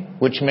testing,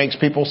 which makes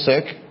people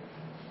sick,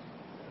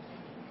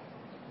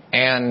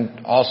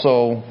 and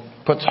also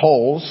puts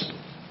holes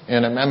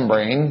in a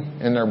membrane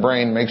in their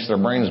brain, makes their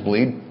brains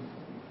bleed.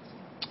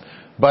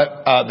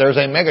 But there's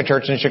a mega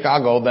church in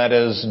Chicago that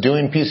is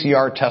doing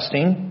PCR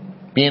testing,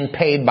 being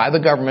paid by the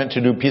government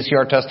to do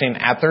PCR testing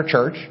at their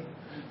church.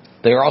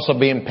 They are also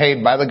being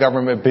paid by the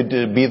government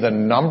to be the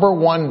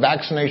 #1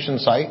 vaccination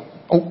site.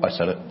 Oh, I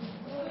said it.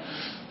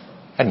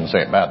 I didn't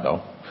say it bad,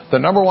 though. The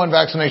 #1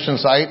 vaccination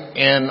site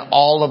in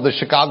all of the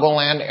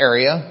Chicagoland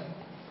area.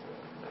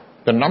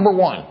 The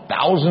 #1.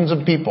 Thousands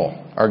of people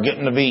are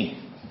getting the V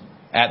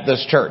at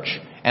this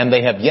church. And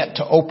they have yet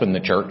to open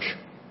the church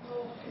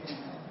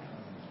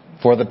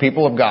for the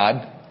people of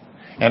God.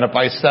 And if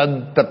I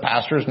said the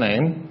pastor's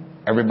name,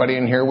 everybody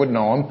in here would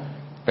know him.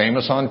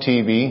 Famous on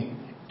TV.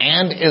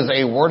 And is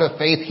a word of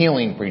faith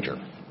healing preacher.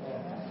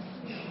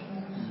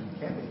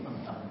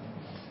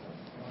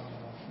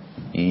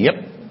 Yep.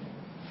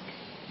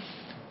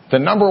 The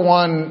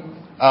 #1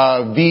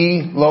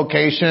 V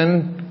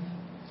location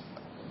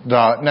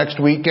next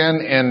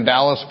weekend in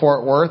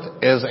Dallas-Fort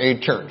Worth is a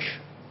church.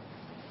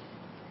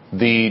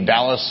 The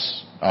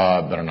Dallas,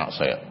 better not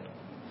say it.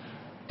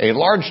 A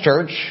large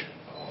church,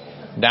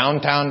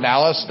 downtown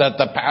Dallas, that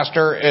the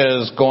pastor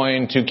is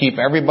going to keep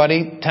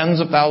everybody,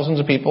 tens of thousands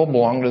of people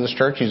belong to this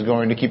church. He's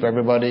going to keep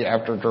everybody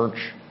after church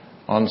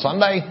on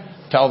Sunday,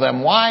 tell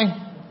them why,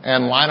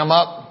 and line them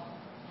up,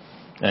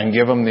 and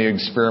give them the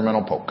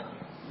experimental poke.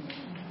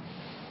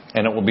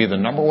 And it will be the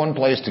 #1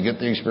 place to get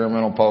the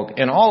experimental poke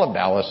in all of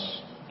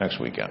Dallas next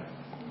weekend.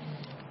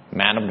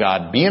 Man of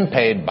God being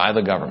paid by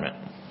the government.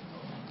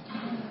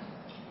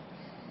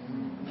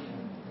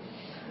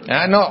 And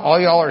I know all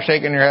y'all are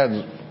shaking your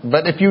heads,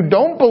 but if you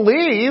don't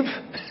believe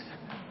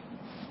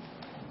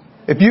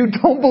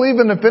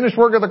in the finished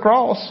work of the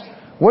cross,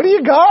 what do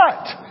you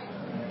got?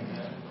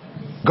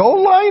 Go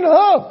line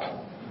up.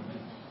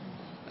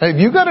 If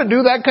you got to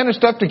do that kind of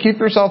stuff to keep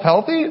yourself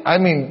healthy, I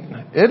mean,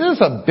 it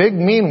is a big,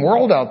 mean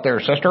world out there,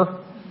 sister.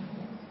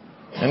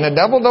 And the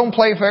devil don't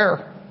play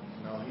fair.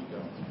 No, he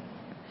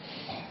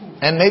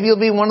don't. And maybe you'll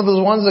be one of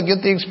those ones that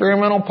get the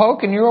experimental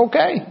poke and you're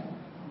okay.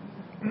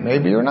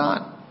 Maybe you're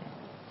not.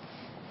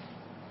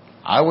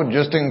 I would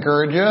just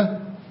encourage you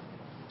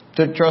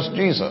to trust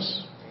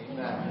Jesus.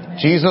 Amen.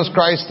 Jesus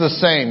Christ the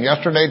same,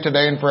 yesterday,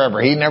 today, and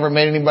forever. He never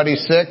made anybody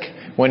sick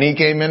when He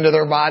came into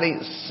their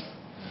bodies.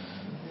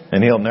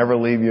 And He'll never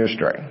leave you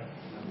astray.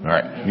 All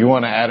right. You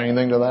want to add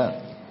anything to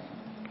that?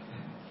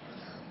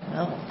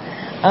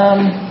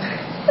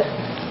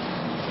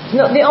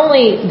 No, the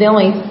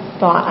only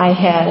thought I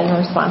had in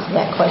response to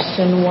that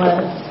question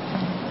was,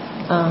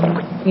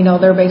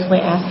 they're basically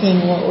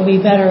asking what would be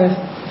better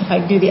if I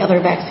do the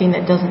other vaccine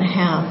that doesn't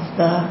have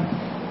the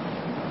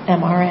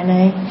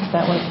mRNA. Is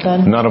that what it's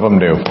said? None of them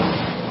do.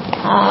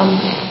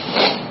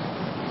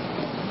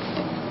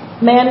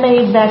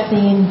 Man-made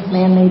vaccine.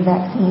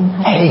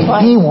 Hey,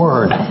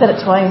 E-word. I said it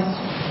twice.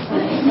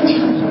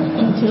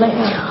 Too late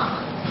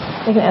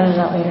now. They can edit it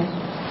out later.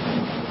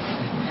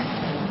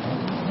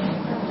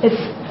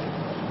 It's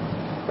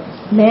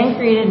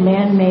man-created,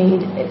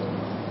 man-made.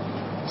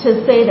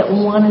 To say that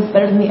one is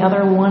better than the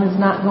other, one is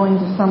not going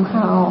to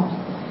somehow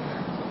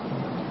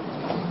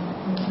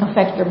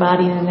affect your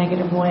body in a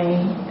negative way.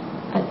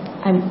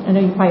 I know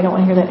you probably don't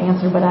want to hear that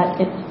answer, but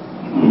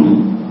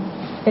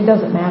it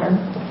doesn't matter.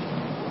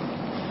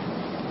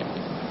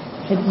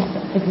 It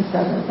just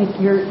doesn't. If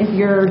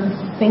you're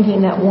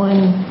thinking that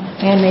one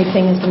man-made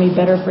thing is going to be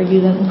better for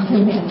you than another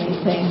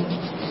man-made thing,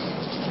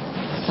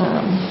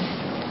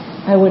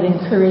 I would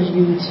encourage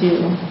you to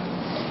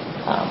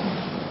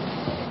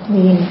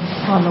lean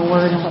on the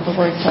Word and what the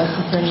Word says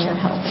concerning your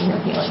health and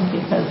your healing,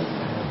 because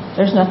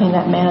there's nothing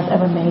that man has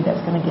ever made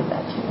that's going to give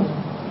that to you.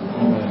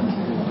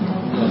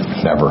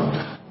 Never.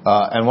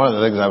 And one of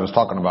the things I was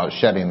talking about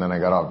shedding, then I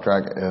got off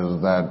track,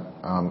 is that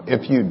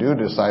if you do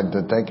decide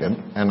to take it,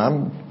 and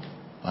I'm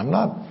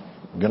not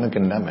going to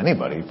condemn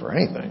anybody for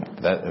anything,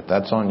 if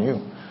that's on you.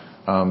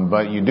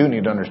 But you do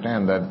need to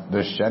understand that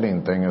this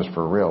shedding thing is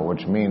for real,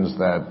 which means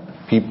that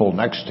people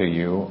next to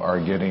you are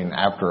getting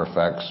after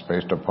effects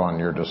based upon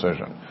your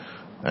decision.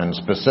 And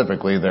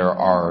specifically, there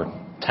are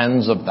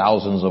tens of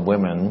thousands of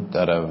women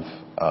that have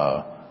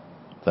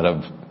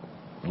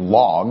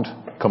logged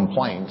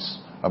complaints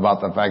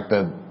about the fact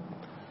that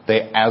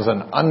they, as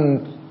an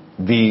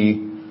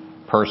un-V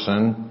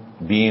person,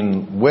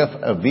 being with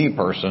a V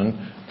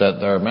person, that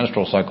their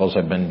menstrual cycles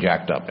have been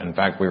jacked up. In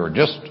fact, we were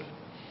just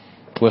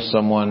with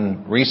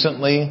someone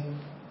recently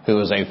who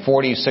is a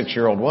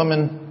 46-year-old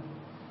woman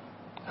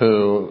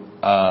who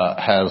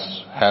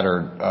has had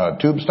her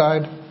tubes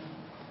tied,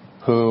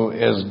 who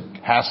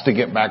has to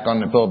get back on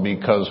the pill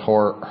because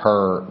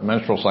her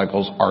menstrual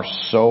cycles are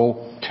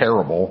so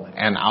terrible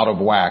and out of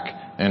whack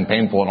and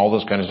painful and all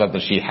this kind of stuff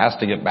that she has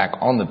to get back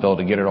on the pill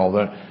to get it all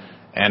done.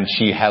 And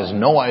she has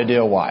no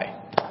idea why.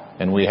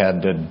 And we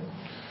had to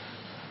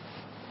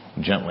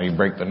gently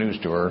break the news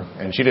to her,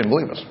 and she didn't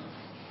believe us.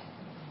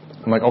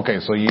 I'm like, okay,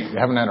 so you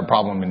haven't had a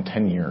problem in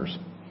 10 years.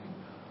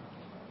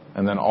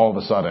 And then all of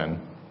a sudden,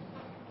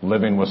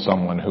 living with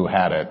someone who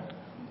had it,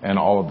 and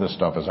all of this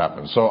stuff has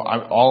happened. So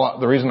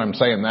the reason I'm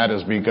saying that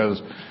is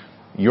because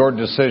your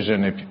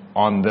decision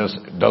on this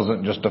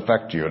doesn't just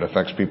affect you, it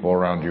affects people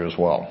around you as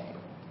well.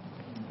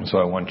 And so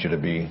I want you to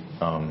be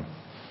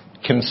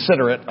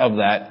considerate of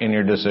that in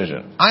your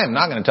decision. I am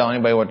not going to tell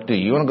anybody what to do.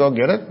 You want to go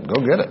get it? Go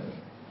get it.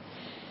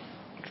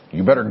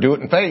 You better do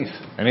it in faith.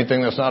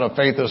 Anything that's not of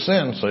faith is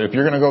sin. So if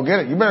you're going to go get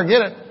it, you better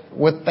get it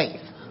with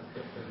faith.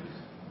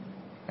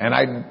 And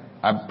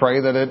I pray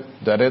that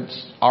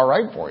it's all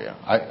right for you.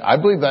 I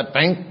believe that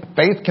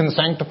faith can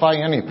sanctify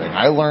anything.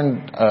 I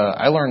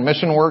learned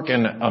mission work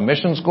in a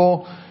mission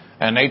school,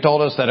 and they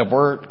told us that if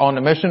we're on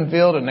the mission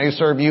field and they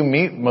serve you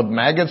meat with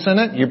maggots in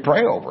it, you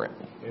pray over it.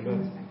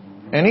 Amen.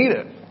 And eat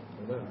it.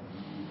 Amen.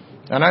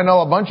 And I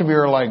know a bunch of you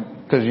are like,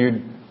 because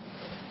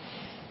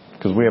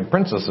we have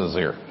princesses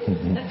here.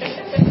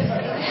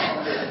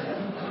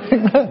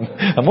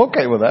 I'm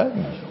okay with that.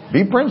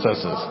 Be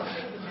princesses.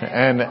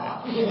 And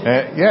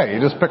yeah, you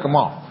just pick them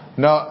off.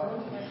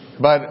 No,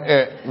 but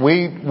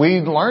we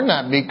learn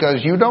that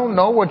because you don't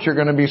know what you're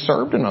going to be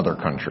served in other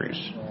countries.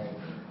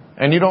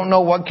 And you don't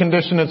know what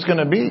condition it's going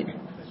to be.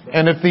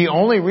 And if the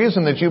only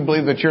reason that you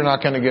believe that you're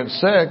not going to get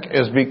sick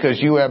is because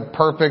you have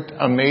perfect,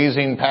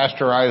 amazing,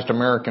 pasteurized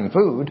American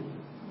food,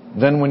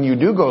 then when you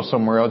do go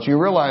somewhere else,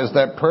 you realize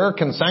that prayer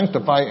can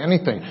sanctify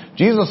anything.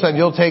 Jesus said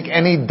you'll take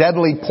any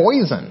deadly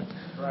poison,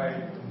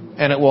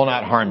 and it will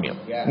not harm you.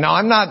 Now,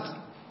 I'm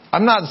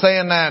not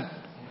saying that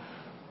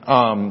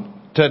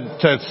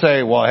to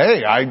say, well,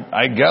 hey,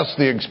 I guess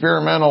the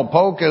experimental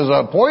poke is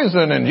a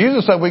poison, and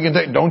Jesus said we can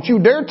take. Don't you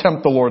dare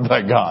tempt the Lord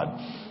thy God.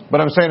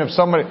 But I'm saying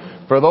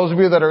for those of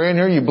you that are in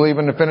here, you believe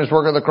in the finished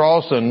work of the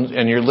cross,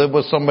 and you live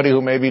with somebody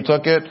who maybe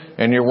took it,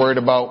 and you're worried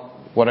about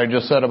what I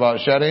just said about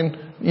shedding,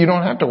 you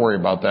don't have to worry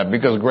about that,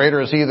 because greater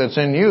is he that's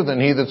in you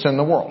than he that's in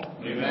the world.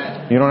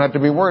 Amen. You don't have to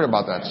be worried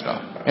about that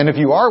stuff. And if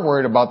you are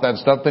worried about that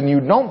stuff, then you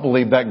don't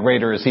believe that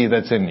greater is he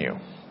that's in you.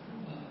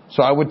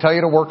 So I would tell you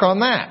to work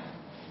on that.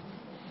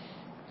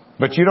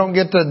 But you don't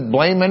get to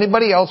blame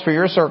anybody else for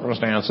your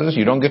circumstances.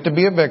 You don't get to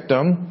be a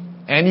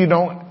victim. And you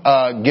don't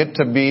get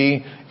to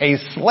be a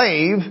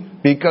slave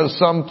because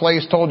some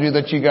place told you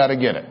that you got to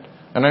get it.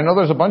 And I know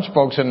there's a bunch of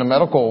folks in the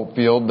medical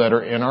field that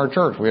are in our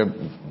church. We have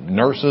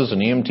nurses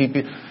and EMT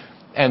people.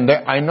 And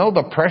I know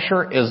the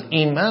pressure is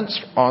immense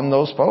on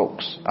those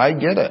folks. I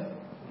get it.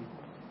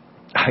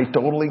 I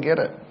totally get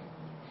it.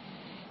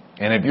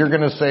 And if you're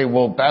going to say,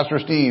 well, Pastor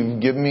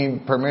Steve, give me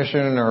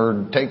permission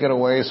or take it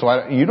away,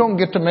 you don't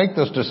get to make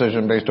this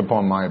decision based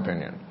upon my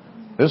opinion.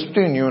 This is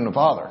between you and the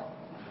Father.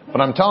 But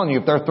I'm telling you,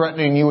 if they're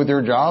threatening you with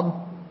your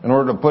job in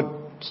order to put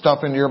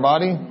stuff into your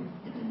body,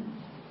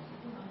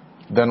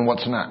 then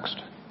what's next?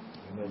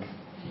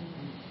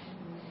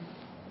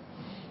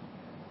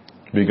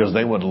 Because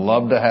they would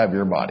love to have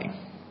your body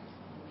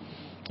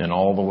in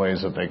all the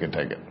ways that they could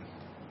take it.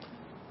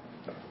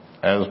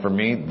 As for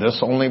me, this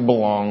only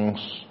belongs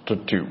to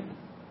two.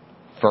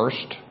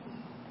 First,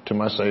 to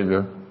my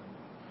Savior,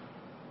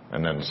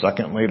 and then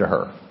secondly, to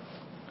her.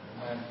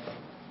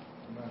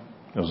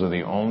 Those are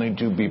the only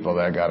two people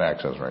that got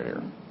access right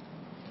here.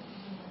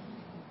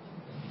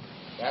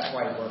 That's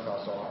why you work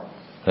out so hard.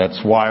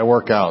 That's why I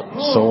work out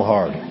so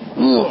hard.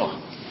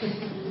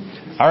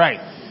 All right.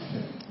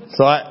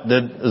 So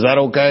is that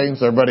okay?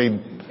 Is everybody?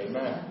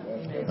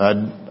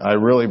 I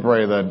really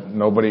pray that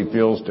nobody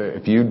feels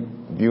if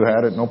you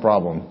had it, no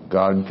problem.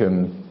 God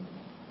can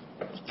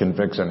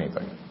fix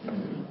anything,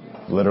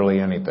 literally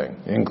anything,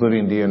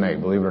 including DNA.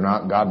 Believe it or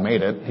not, God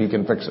made it. He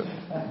can fix it.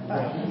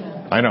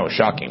 I know,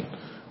 shocking.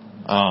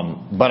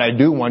 But I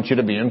do want you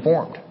to be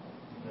informed.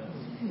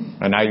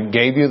 And I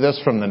gave you this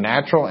from the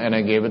natural, and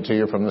I gave it to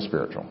you from the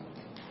spiritual.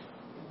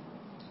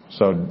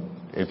 So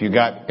if you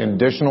got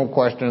additional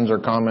questions or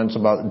comments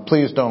about it,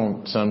 please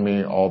don't send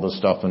me all the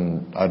stuff.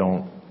 And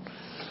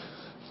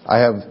I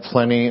have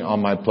plenty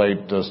on my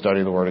plate to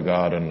study the Word of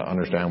God and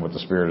understand what the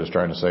Spirit is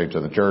trying to say to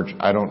the church.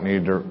 I don't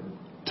need to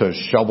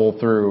shovel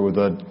through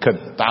the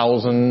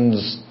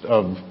thousands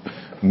of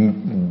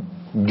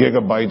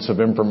gigabytes of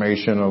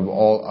information of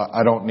all.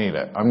 I don't need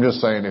it. I'm just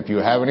saying, if you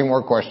have any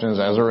more questions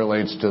as it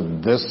relates to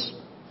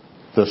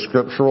the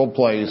scriptural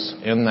place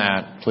in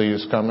that,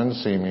 please come and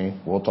see me.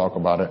 We'll talk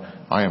about it.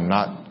 I am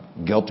not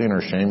guilty or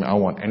ashamed. I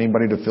don't want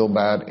anybody to feel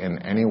bad in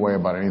any way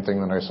about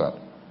anything that I said.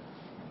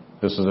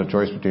 This is a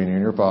choice between you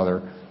and your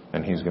Father,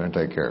 and He's going to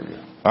take care of you.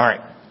 All right.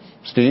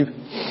 Steve?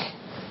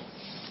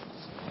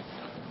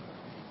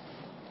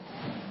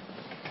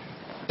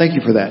 Thank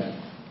you for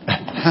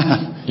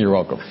that. You're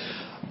welcome.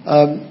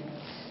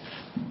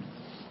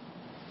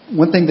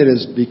 One thing that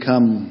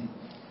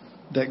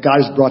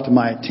God has brought to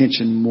my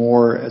attention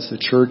more as the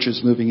church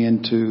is moving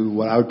into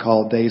what I would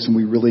call days when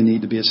we really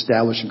need to be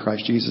established in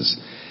Christ Jesus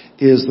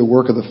is the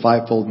work of the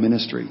fivefold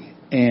ministry.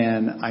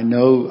 And I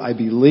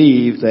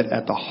believe that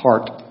at the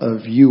heart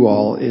of you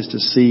all is to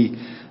see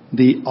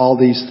all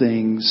these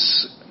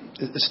things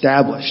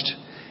established.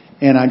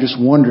 And I'm just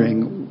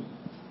wondering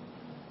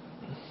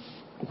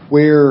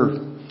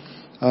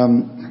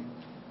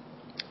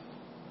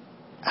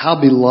how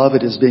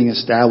beloved is being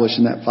established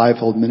in that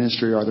fivefold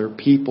ministry. Are there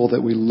people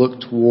that we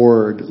look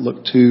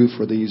to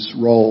for these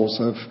roles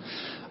of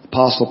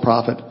apostle,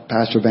 prophet,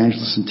 pastor,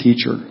 evangelist, and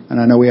teacher? And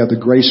I know we have the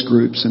grace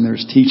groups, and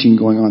there's teaching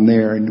going on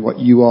there, and what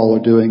you all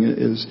are doing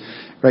is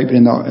great. But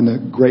in the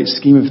great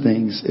scheme of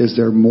things, is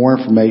there more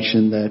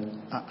information that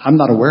I'm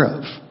not aware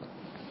of?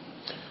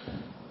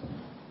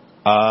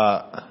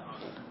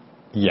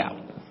 Yeah.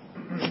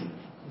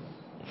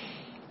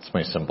 That's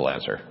my simple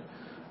answer.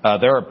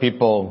 There are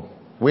people.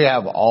 We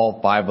have all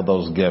 5 of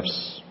those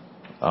gifts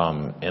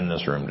in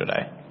this room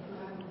today.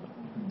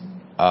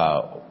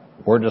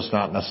 We're just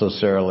not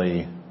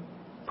necessarily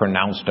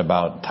pronounced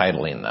about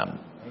titling them.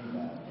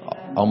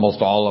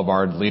 Almost all of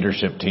our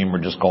leadership team are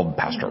just called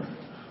pastor,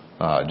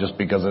 just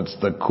because it's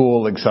the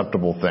cool,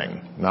 acceptable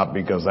thing. Not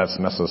because that's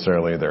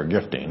necessarily their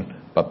gifting,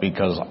 but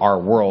because our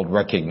world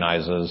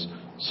recognizes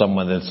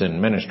someone that's in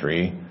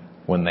ministry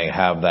when they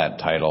have that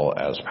title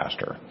as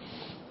pastor.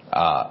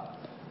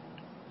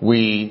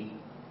 We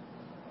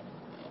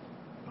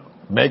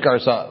make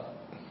ourselves.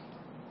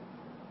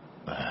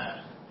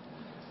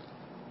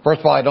 First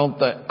of all, I don't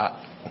think.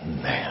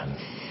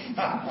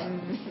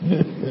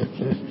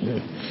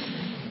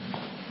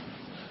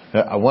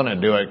 I want to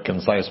do it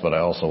concise, but I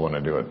also want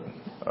to do it.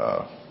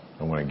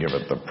 I want to give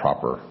it the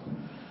proper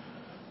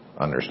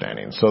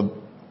understanding.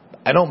 So,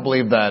 I don't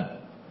believe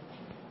that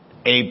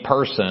a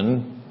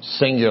person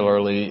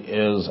singularly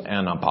is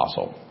an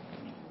apostle.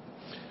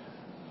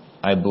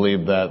 I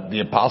believe that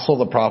the apostle,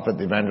 the prophet,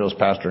 the evangelist,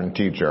 pastor, and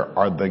teacher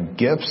are the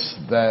gifts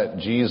that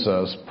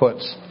Jesus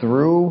puts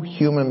through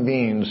human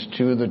beings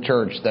to the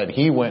church that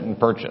He went and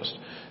purchased.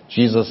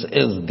 Jesus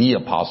is the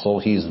apostle.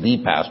 He's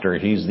the pastor.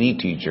 He's the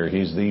teacher.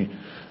 He's the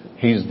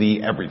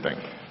everything.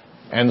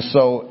 And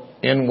so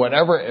in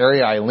whatever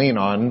area I lean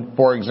on,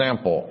 for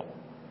example,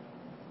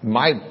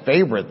 my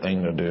favorite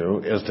thing to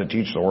do is to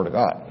teach the Word of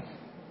God.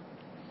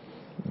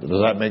 Does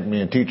that make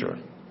me a teacher?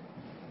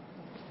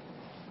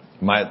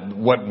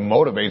 What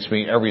motivates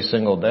me every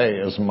single day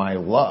is my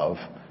love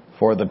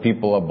for the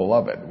people of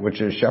Beloved,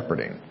 which is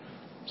shepherding.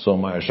 So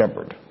am I a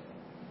shepherd.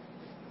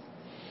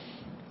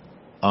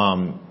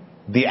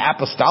 The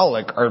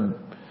apostolic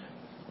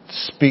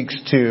speaks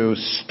to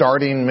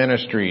starting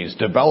ministries,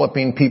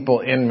 developing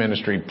people in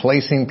ministry,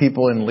 placing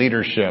people in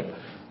leadership,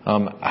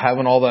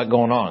 having all that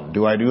going on.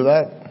 Do I do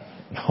that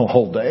the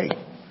whole day?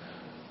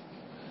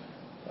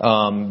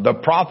 The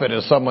prophet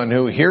is someone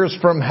who hears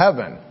from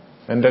heaven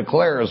and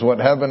declares what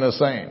heaven is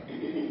saying.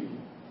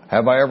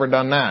 Have I ever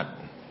done that?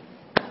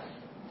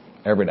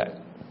 Every day.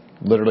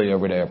 Literally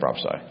every day I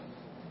prophesy.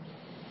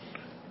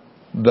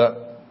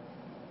 The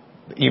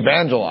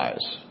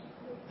evangelize.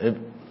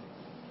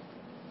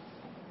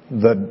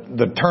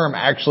 The term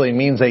actually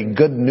means a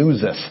good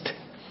newsist.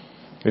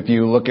 If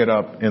you look it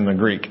up in the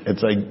Greek,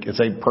 it's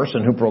a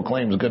person who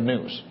proclaims good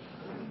news.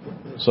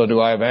 So do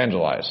I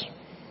evangelize?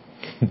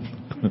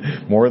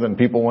 More than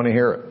people want to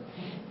hear it.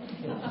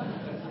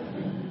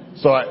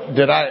 So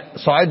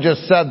I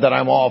just said that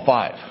I'm all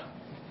 5.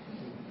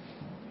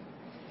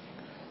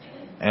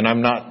 And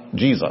I'm not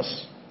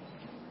Jesus.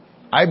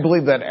 I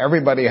believe that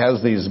everybody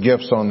has these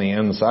gifts on the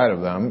inside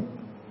of them.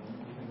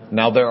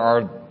 Now there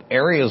are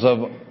areas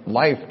of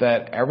life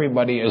that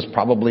everybody is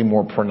probably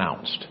more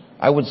pronounced.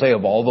 I would say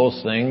of all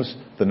those things,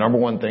 the number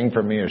one thing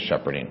for me is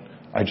shepherding.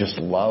 I just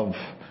love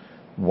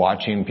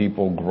watching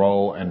people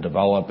grow and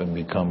develop and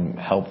become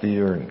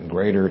healthier and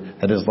greater.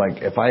 That is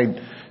like, if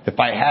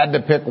I had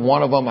to pick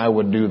one of them, I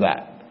would do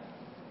that.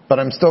 But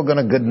I'm still going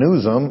to good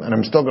news them, and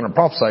I'm still going to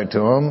prophesy to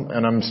them,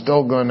 and I'm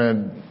still going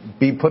to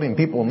be putting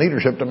people in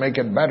leadership to make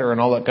it better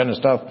and all that kind of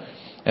stuff.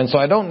 And so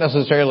I don't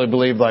necessarily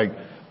believe like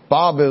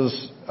Bob is,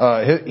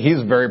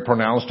 he's very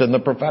pronounced in the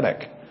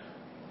prophetic.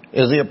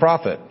 Is he a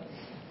prophet?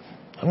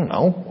 I don't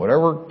know.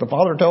 Whatever the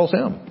Father tells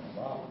him.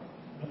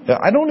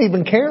 I don't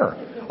even care.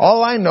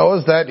 All I know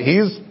is that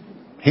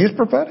he's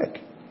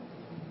prophetic.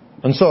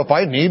 And so if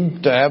I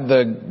need to have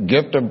the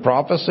gift of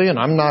prophecy and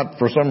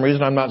for some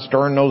reason I'm not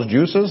stirring those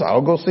juices,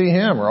 I'll go see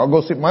him, or I'll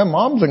go see, my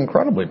mom's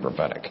incredibly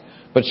prophetic.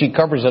 But she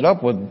covers it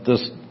up with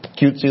this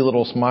cutesy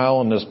little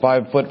smile and this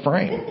 5-foot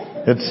frame.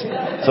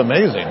 It's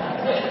amazing.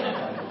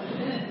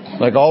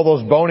 Like all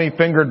those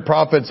bony-fingered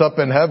prophets up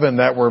in heaven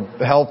that were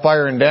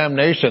hellfire and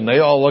damnation, they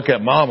all look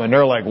at Mom and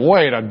they're like,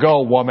 way to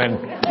go, woman.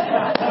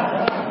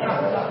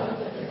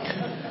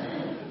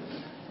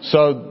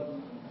 So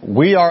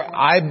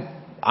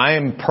I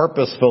am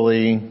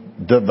purposefully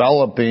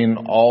developing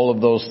all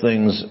of those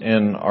things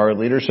in our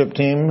leadership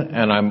team,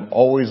 and I'm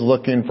always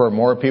looking for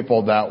more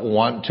people that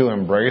want to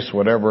embrace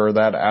whatever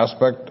that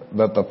aspect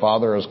that the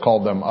Father has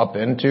called them up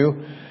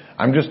into.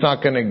 I'm just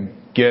not going to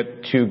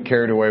get too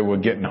carried away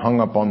with getting hung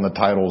up on the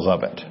titles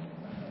of it.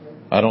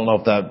 I don't know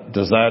if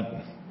does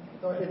that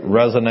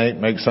resonate,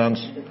 make sense?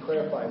 It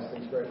clarifies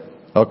things greatly.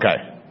 Okay.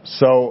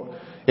 So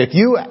if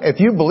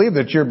you believe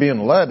that you're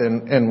being led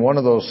in one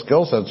of those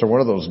skill sets or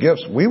one of those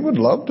gifts, we would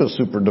love to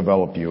super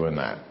develop you in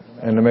that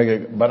and to make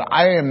it. But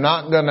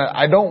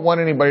I don't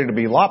want anybody to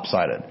be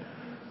lopsided,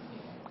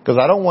 because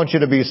I don't want you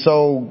to be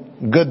so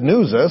good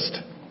newsist,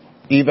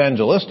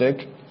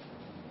 evangelistic,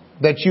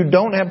 that you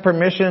don't have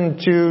permission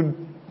to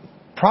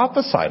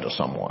prophesy to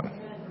someone.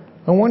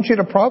 I want you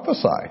to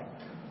prophesy.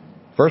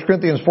 1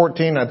 Corinthians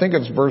 14, I think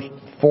it's verse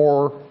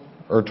 4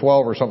 or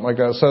 12 or something like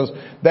that, says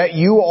that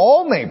you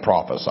all may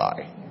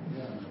prophesy.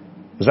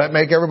 Does that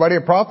make everybody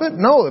a prophet?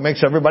 No, it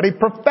makes everybody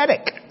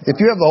prophetic. If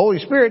you have the Holy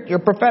Spirit, you're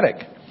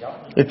prophetic.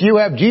 If you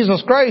have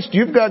Jesus Christ,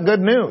 you've got good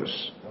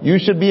news. You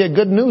should be a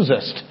good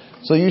newsist.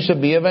 So you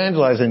should be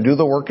evangelizing, do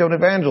the work of an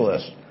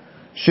evangelist.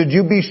 Should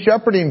you be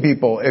shepherding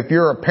people? If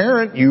you're a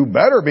parent, you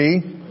better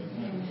be.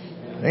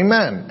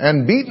 Amen.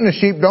 And beating the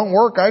sheep don't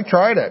work. I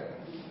tried it.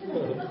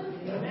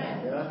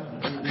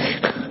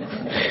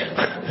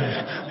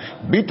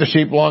 Beat the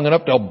sheep long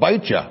enough, they'll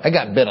bite you. I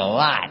got bit a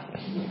lot.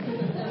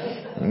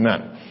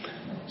 Amen.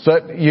 So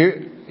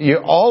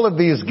all of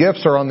these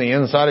gifts are on the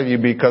inside of you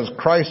because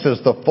Christ is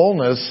the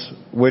fullness,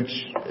 which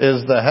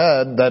is the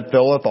head that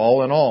filleth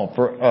all in all.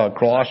 For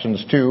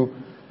Colossians 2,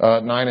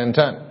 9 and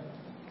 10.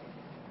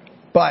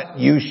 But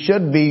you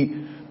should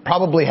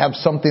probably have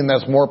something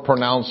that's more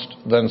pronounced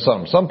than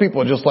some. Some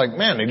people are just like,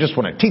 man, they just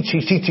want to teach.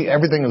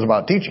 Everything is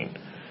about teaching.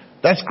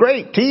 That's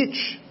great.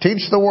 Teach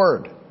the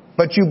word.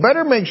 But you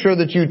better make sure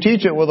that you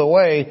teach it with a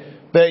way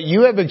that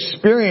you have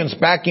experience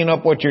backing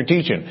up what you're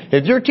teaching.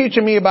 If you're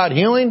teaching me about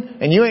healing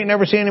and you ain't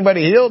never seen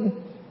anybody healed,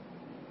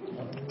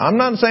 I'm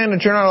not saying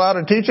that you're not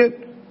allowed to teach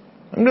it.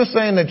 I'm just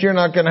saying that you're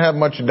not going to have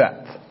much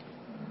depth.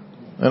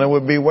 And it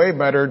would be way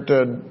better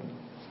to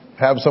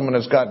have someone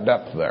that's got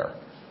depth there.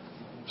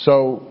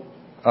 So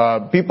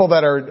people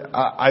that are,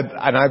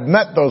 I've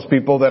met those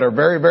people that are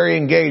very, very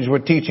engaged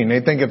with teaching. They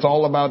think it's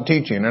all about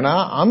teaching. And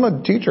I'm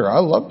a teacher. I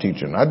love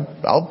teaching.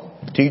 I'll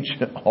teach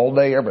all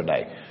day, every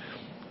day.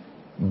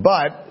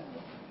 But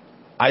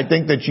I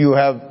think that you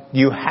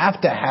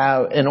have to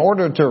have, in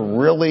order to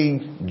really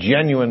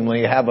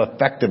genuinely have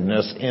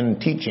effectiveness in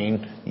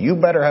teaching, you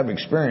better have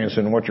experience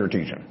in what you're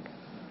teaching.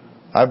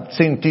 I've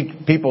seen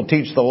people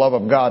teach the love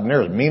of God, and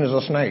they're as mean as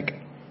a snake.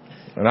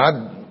 And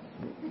I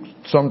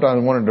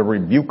sometimes wanted to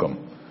rebuke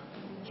them.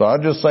 So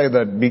I'll just say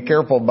that be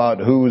careful about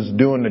who's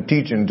doing the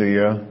teaching to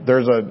you.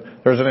 There's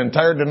an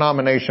entire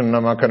denomination, and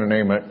I'm not going to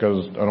name it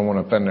because I don't want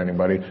to offend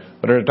anybody,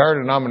 but there's an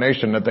entire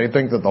denomination that they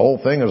think that the whole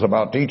thing is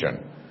about teaching.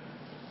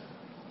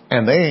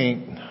 And they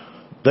ain't.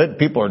 That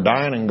people are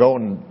dying and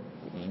going,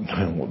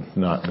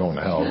 not going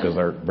to hell, because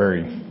they're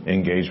very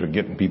engaged with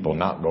getting people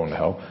not going to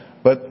hell.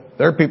 But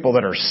there are people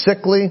that are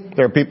sickly.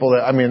 There are people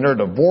that, they're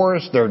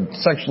divorced. They're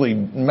sexually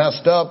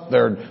messed up.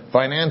 Their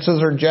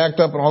finances are jacked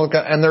up and all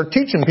that. And they're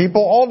teaching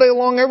people all day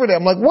long, every day.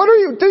 I'm like, what are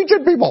you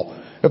teaching people?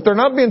 If they're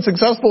not being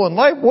successful in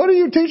life, what are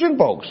you teaching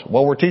folks?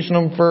 Well, we're teaching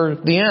them for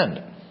the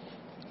end.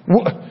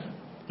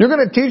 You're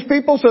going to teach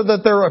people so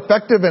that they're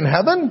effective in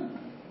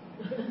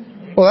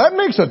heaven? Well, that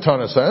makes a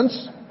ton of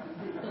sense.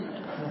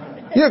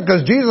 Yeah,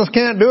 because Jesus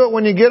can't do it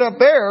when you get up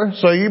there,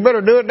 so you better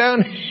do it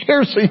down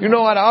here so you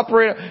know how to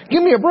operate.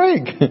 Give me a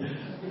break.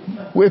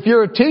 If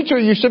you're a teacher,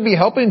 you should be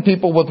helping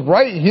people with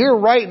right here,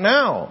 right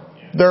now.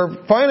 Their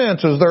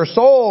finances, their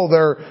soul,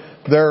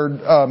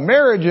 their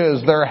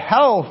marriages, their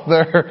health,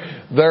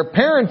 their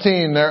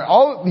parenting,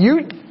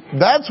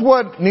 that's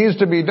what needs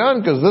to be done,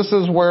 because this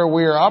is where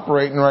we are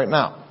operating right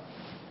now.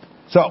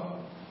 So,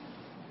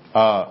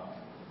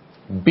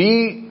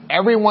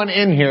 everyone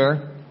in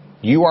here,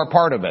 you are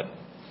part of it.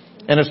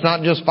 And it's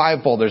not just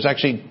fivefold.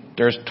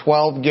 There's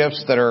 12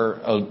 gifts that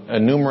are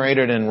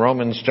enumerated in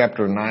Romans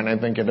chapter 9, I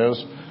think it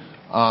is.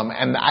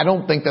 And I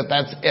don't think that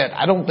that's it.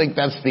 I don't think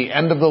that's the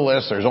end of the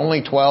list. There's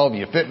only 12.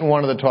 You fit in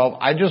one of the 12.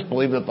 I just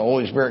believe that the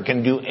Holy Spirit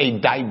can do a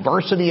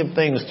diversity of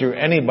things through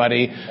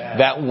anybody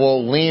that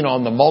will lean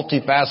on the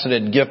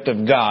multifaceted gift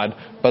of God.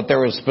 But there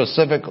was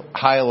specific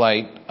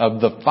highlight of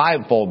the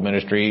fivefold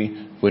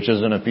ministry, which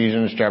is in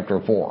Ephesians chapter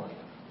 4.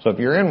 So if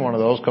you're in one of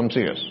those, come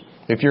see us.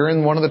 If you're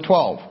in one of the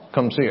 12,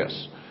 come see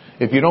us.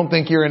 If you don't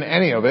think you're in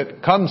any of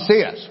it, come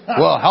see us.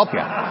 We'll help you.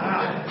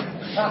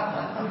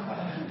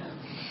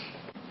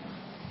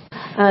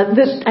 I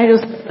just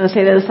want to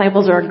say the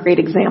disciples are a great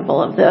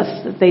example of this.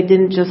 That they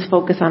didn't just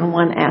focus on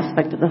one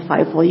aspect of the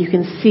fivefold. You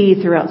can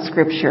see throughout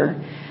Scripture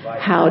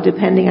how,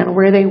 depending on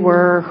where they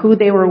were, who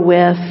they were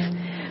with,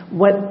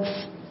 what,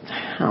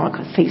 I don't want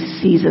to say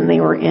season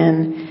they were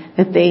in,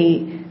 that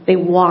they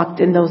walked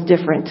in those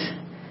different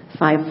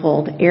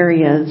fivefold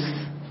areas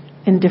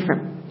in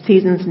different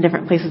seasons and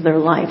different places of their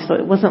life. So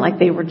it wasn't like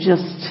they were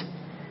just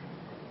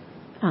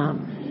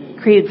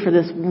created for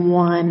this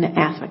one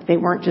aspect. They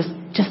weren't just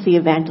the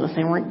evangelist.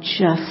 They weren't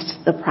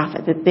just the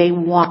prophet. That they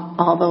walked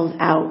all those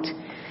out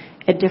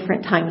at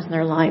different times in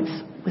their lives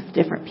with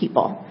different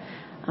people.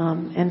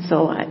 And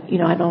so,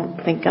 I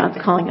don't think God's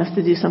calling us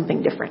to do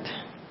something different.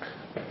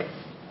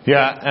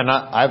 Yeah, and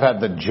I've had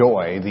the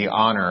joy, the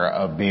honor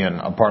of being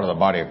a part of the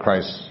body of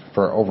Christ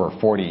for over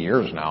 40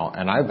 years now.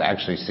 And I've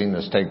actually seen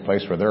this take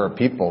place where there are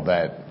people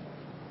that,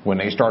 when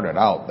they started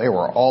out, they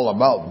were all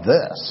about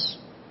this.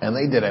 And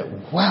they did it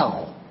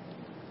well.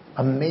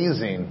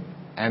 Amazing.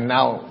 And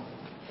now,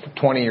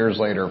 20 years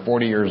later,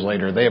 40 years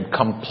later, they have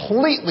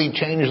completely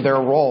changed their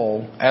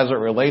role as it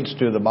relates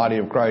to the body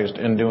of Christ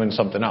in doing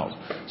something else.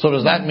 So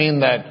does that mean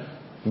that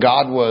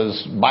God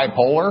was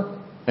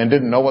bipolar and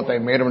didn't know what they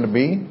made him to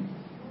be?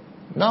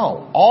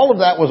 No. All of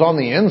that was on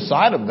the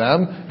inside of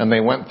them, and they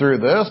went through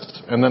this,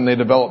 and then they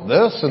developed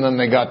this, and then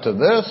they got to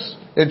this.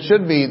 It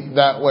should be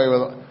that way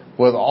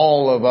with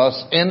all of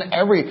us in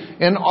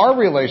our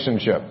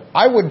relationship.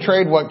 I would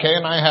trade what Kay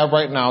and I have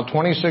right now,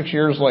 26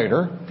 years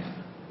later,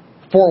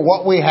 for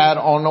what we had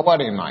on the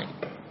wedding night.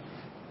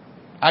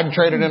 I'd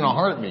trade it in a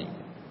heartbeat.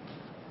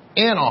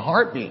 In a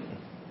heartbeat.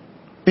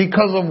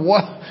 Because of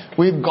what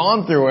we've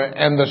gone through it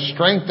and the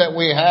strength that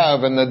we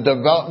have and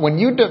when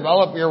you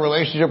develop your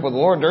relationship with the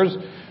Lord, there's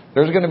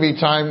going to be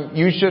time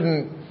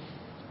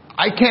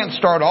I can't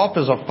start off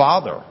as a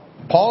father.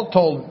 Paul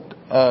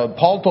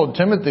told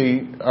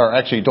Timothy, or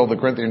actually he told the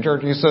Corinthian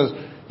church, he says,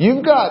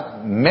 you've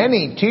got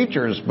many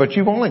teachers, but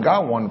you've only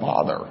got one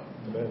father.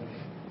 Amen.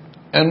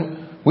 And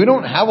we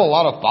don't have a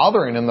lot of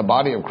fathering in the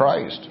body of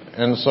Christ.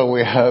 And so we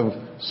have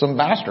some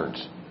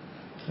bastards.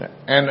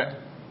 And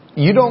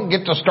you don't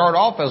get to start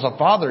off as a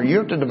father. You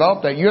have to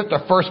develop that. You have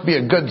to first be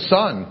a good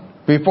son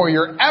before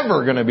you're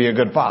ever going to be a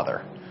good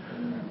father.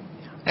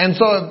 And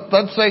so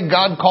let's say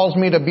God calls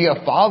me to be a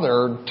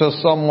father to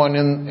someone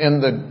in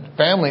the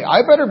family.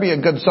 I better be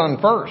a good son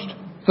first.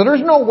 So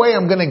there's no way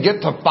I'm going to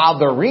get to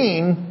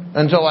fathering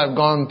until I've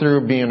gone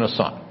through being a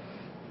son.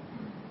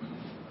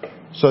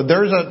 So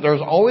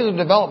there's always a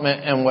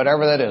development in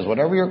whatever that is.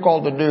 Whatever you're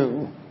called to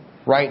do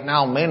right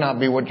now may not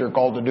be what you're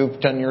called to do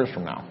 10 years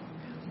from now.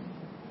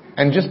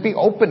 And just be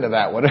open to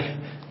that.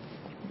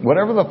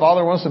 Whatever the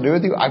Father wants to do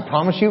with you, I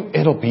promise you,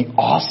 it'll be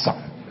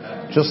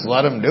awesome. Just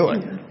let him do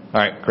it. All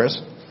right,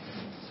 Chris?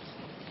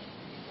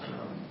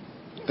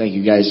 Thank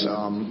you, guys.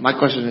 My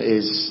question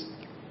is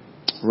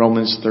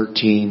Romans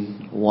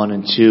 13, 1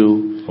 and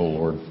 2. Oh,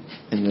 Lord.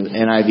 In the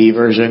NIV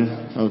version,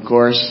 of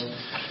course.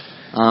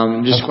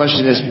 Just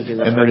question this because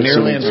I've heard it so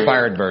nearly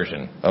inspired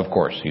version, of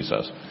course, he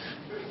says.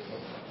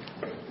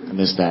 I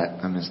missed it.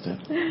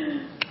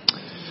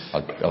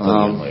 I'll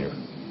tell you later.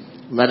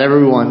 Let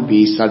everyone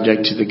be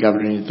subject to the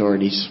governing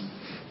authorities,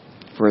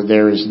 for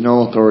there is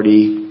no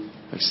authority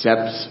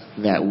except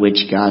that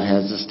which God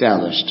has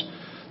established.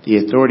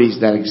 The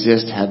authorities that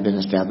exist have been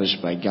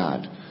established by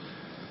God.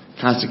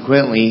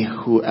 Consequently,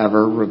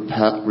 whoever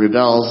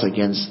rebels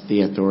against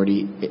the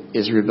authority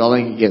is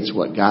rebelling against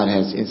what God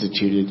has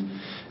instituted,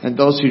 and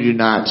those who do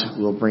not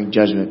will bring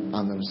judgment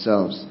on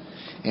themselves.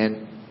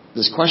 And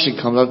this question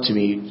comes up to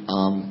me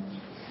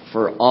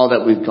for all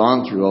that we've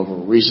gone through over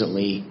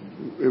recently.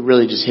 It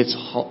really just hits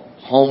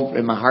home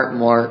in my heart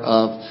more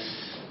of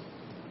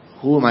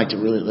who am I to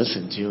really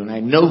listen to? And I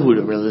know who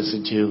to really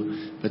listen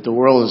to, but the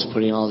world is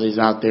putting all these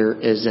out there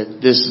is that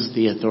this is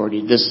the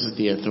authority, this is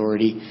the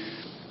authority.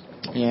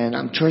 And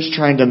I'm just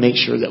trying to make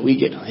sure that we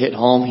get hit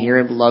home here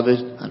in Beloved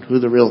on who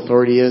the real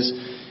authority is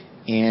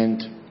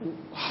and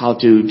how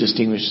to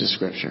distinguish the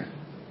Scripture.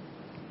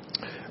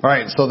 All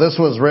right, so this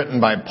was written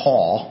by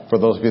Paul, for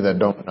those of you that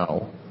don't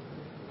know.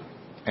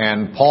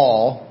 And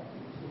Paul,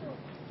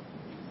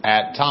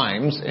 at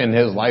times in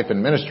his life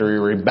and ministry,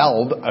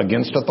 rebelled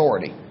against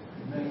authority.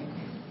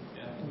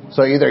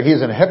 So either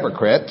he's a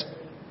hypocrite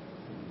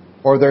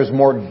or there's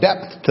more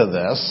depth to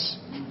this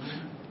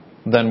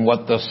than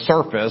what the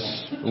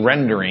surface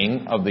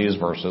rendering of these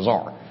verses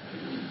are.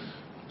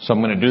 So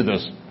I'm going to do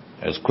this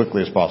as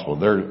quickly as possible.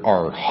 There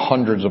are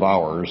hundreds of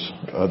hours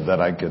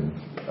that I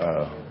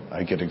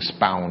could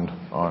expound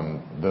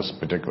on this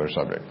particular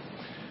subject.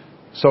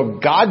 So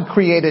God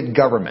created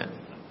government.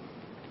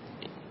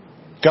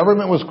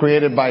 Government was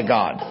created by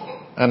God.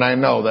 And I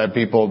know that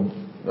people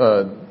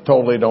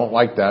totally don't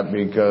like that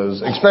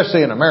because,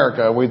 especially in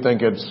America, we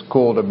think it's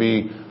cool to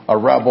be a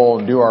rebel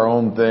and do our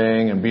own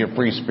thing and be a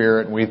free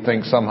spirit. And we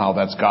think somehow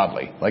that's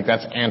godly. Like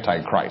that's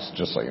anti-Christ,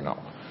 just so you know.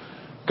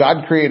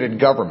 God created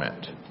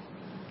government.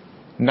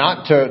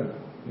 Not to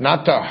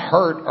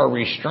hurt or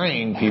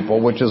restrain people,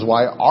 which is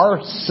why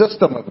our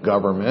system of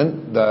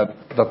government, that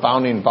the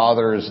founding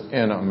fathers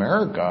in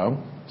America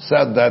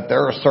said that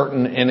there are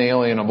certain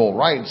inalienable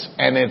rights,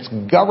 and it's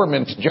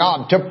government's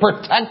job to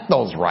protect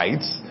those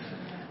rights.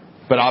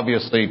 But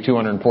obviously,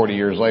 240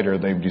 years later,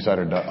 they've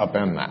decided to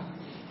upend that.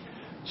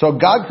 So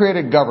God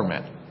created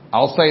government.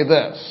 I'll say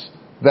this,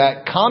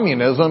 that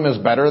communism is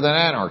better than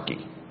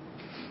anarchy.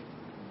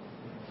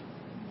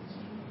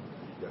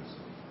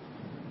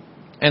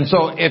 And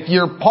so if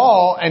you're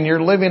Paul and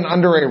you're living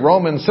under a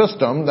Roman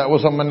system that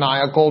was a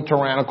maniacal,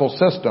 tyrannical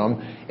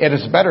system, it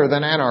is better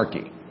than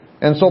anarchy.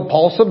 And so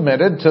Paul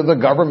submitted to the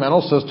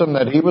governmental system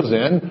that he was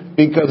in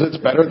because it's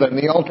better than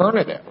the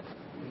alternative.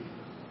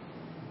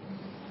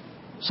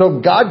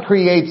 So God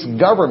creates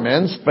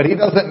governments, but he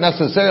doesn't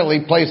necessarily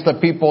place the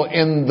people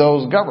in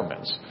those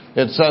governments.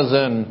 It says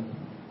in,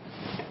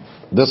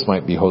 this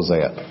might be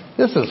Hosea.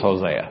 This is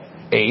Hosea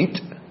 8.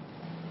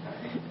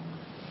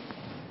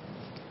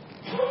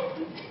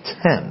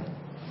 10,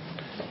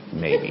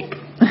 maybe.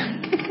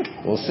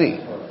 We'll see.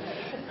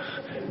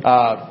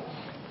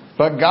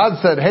 But God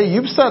said, hey,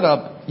 you've set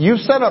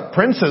up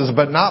princes,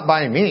 but not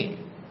by me.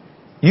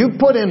 You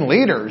put in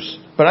leaders,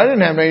 but I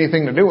didn't have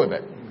anything to do with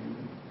it.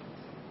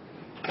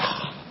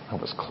 That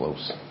was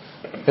close.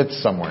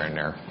 It's somewhere in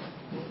there.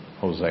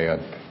 Hosea.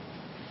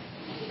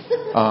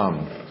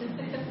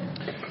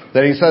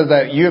 That he says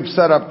that you have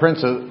set up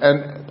princes.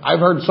 And I've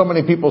heard so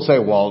many people say,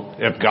 well,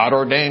 if God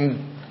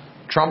ordained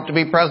Trump to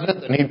be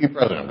president, then he'd be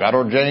president. God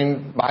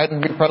ordained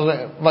Biden to be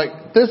president.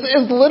 Like, this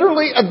is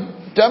literally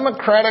a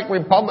democratic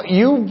republic.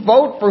 You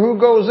vote for who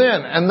goes in.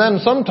 And then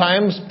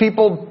sometimes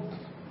people...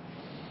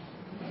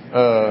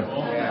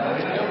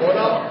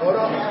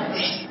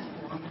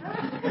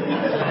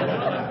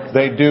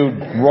 they do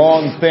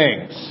wrong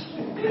things.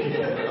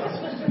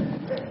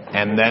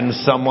 And then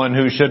someone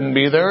who shouldn't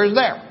be there is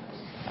there.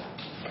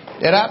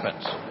 It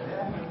happens.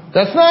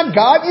 That's not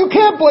God. You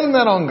can't blame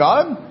that on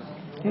God.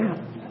 Yeah.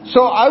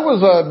 So I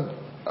was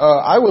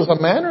a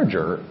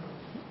manager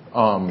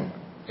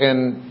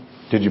in.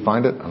 Did you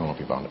find it? I don't know if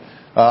you found it.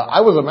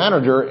 I was a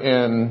manager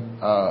in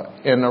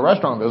a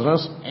restaurant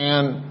business,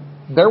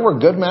 and there were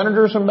good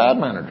managers and bad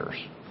managers.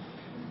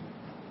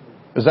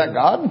 Is that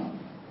God?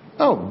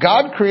 No.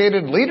 God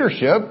created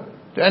leadership,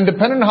 and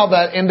depending on how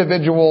that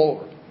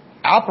individual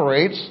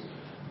operates,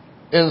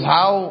 is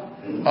how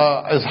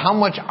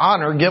much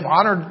honor. Give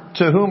honor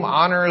to whom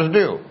honor is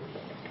due.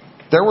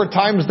 There were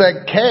times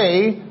that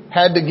Kay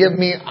had to give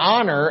me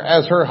honor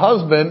as her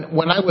husband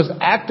when I was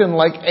acting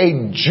like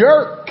a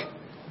jerk.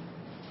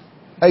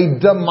 A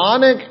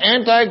demonic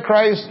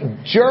antichrist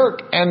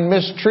jerk, and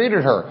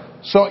mistreated her.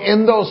 So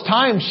in those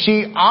times,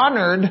 she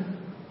honored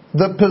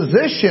the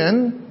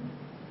position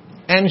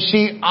and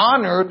she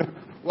honored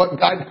what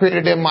God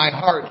created in my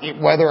heart,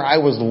 whether I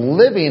was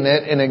living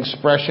it in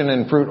expression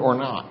and fruit or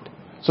not.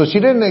 So she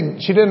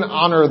didn't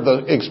honor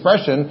the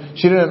expression,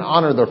 she didn't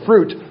honor the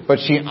fruit, but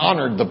she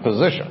honored the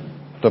position,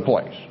 the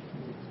place.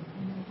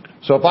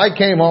 So if I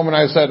came home and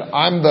I said,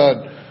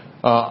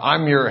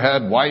 I'm your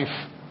head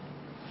wife,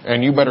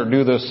 and you better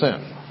do this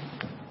sin.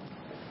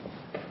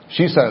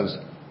 She says,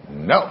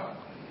 no.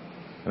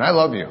 And I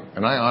love you,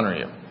 and I honor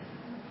you.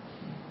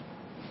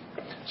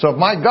 So if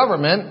my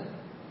government,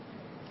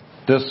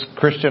 this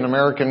Christian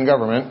American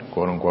government,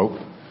 quote unquote,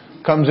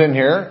 comes in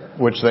here,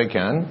 which they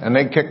can, and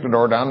they kick the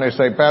door down, they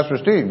say, Pastor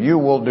Steve, you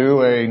will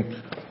do a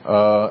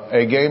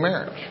gay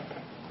marriage.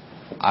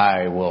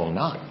 I will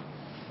not.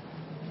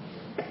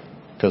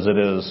 Because it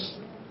is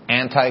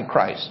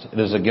anti-Christ. It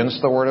is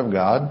against the Word of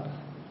God.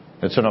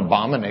 It's an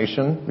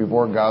abomination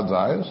before God's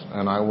eyes,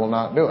 and I will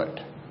not do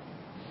it.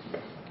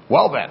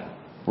 Well then,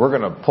 we're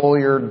going to pull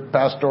your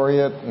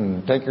pastorate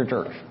and take your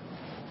church.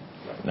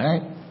 All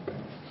right?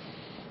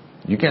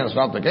 You can't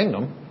stop the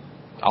kingdom.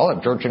 I'll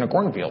have church in a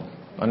cornfield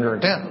under a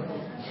tent.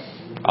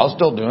 I'll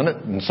still doing it,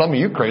 and some of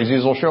you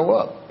crazies will show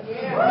up.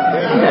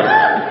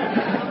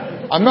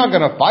 I'm not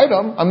going to fight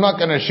them. I'm not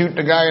going to shoot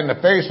the guy in the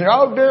face and,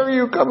 how dare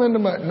you come into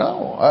my...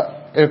 No.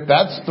 If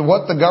that's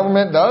what the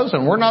government does,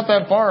 and we're not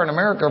that far in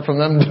America from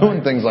them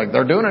doing things like...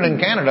 They're doing it in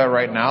Canada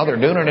right now. They're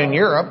doing it in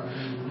Europe.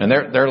 And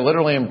they're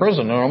literally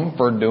imprisoning them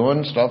for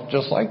doing stuff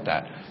just like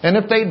that. And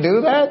if they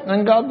do that,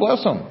 then God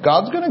bless them.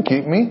 God's going to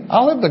keep me.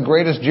 I'll have the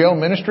greatest jail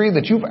ministry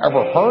that you've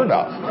ever heard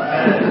of.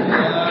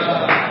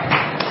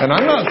 And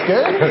I'm not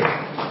scared.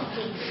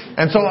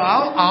 And so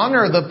I'll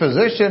honor the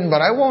position, but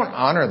I won't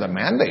honor the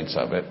mandates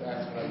of it.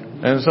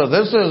 And so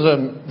this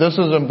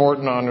is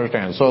important to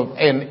understand. So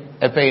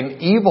if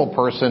an evil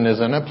person is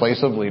in a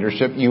place of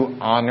leadership, you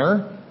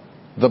honor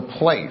the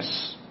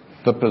place,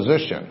 the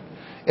position.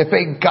 If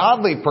a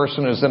godly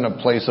person is in a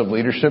place of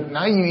leadership,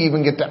 now you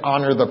even get to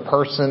honor the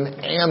person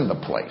and the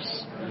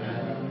place.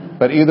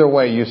 But either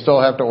way, you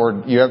still have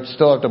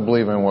to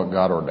believe in what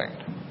God ordained.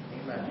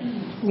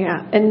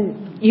 Yeah,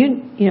 and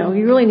you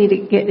really need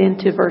to get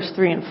into verse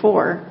 3 and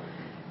 4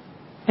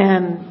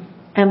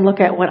 and look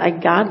at what a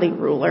godly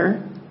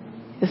ruler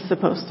is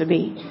supposed to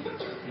be.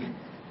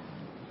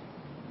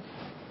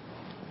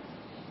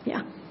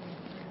 Yeah.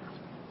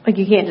 Like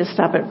you can't just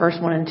stop at verse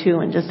 1 and 2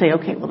 and just say,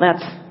 okay, well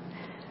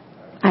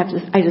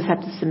I just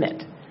have to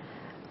submit.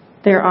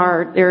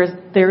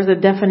 There's a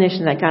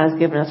definition that God has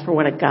given us for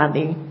what a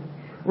godly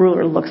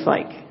ruler looks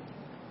like.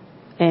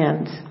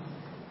 And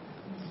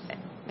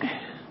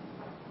I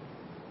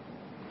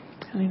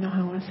don't even know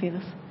how I want to say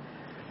this.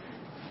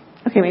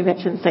 Okay, maybe I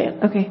shouldn't say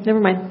it. Okay,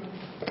 never mind.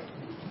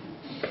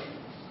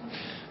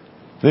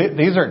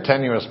 These are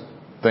tenuous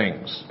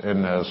things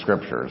in the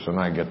scriptures, and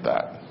I get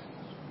that.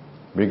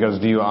 Because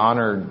do you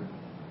honor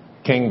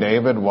King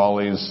David while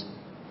he's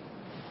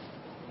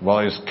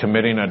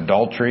committing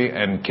adultery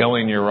and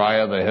killing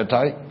Uriah the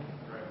Hittite?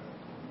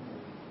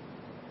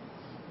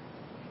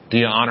 Do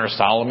you honor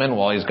Solomon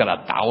while he's got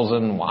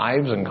 1,000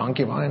 wives and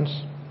concubines?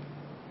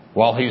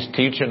 While he's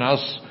teaching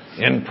us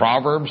in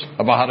Proverbs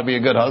about how to be a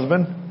good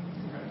husband?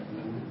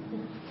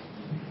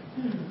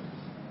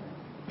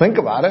 Think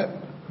about it.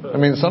 I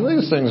mean, some of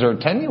these things are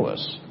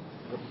tenuous.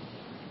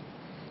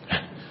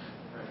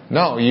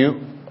 No,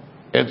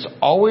 it's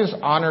always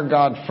honor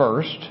God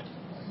first,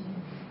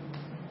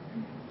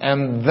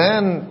 and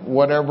then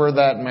whatever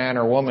that man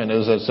or woman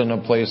is that's in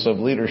a place of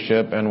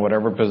leadership and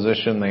whatever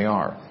position they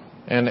are.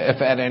 And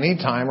if at any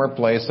time or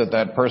place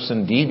that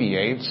person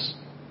deviates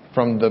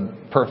from the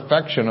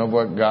perfection of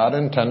what God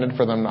intended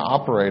for them to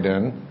operate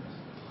in,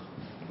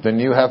 then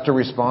you have to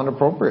respond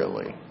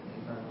appropriately.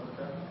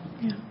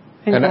 Yeah.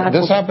 And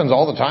this happens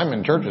all the time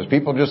in churches.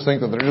 People just think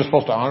that they're just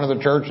supposed to honor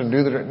the church and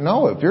do the...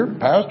 No, if your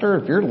pastor,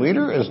 if your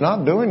leader is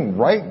not doing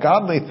right,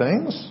 godly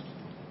things,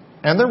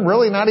 and they're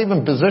really not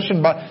even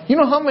positioned by... You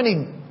know how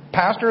many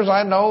pastors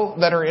I know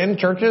that are in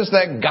churches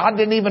that God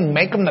didn't even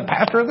make them the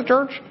pastor of the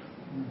church?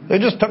 They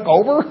just took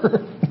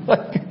over?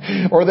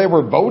 Or they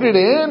were voted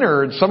in,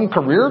 or some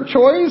career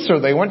choice, or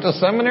they went to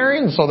seminary,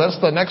 and so that's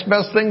the next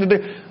best thing to do.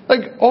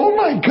 Like, oh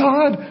my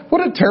God, what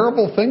a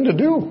terrible thing to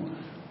do,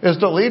 is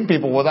to lead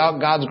people without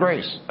God's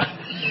grace.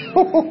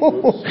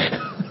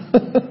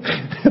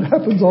 It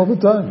happens all the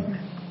time.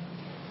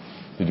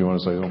 Did you want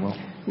to say something else?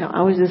 No,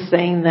 I was just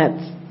saying that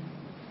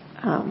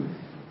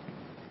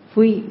if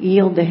we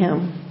yield to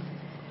Him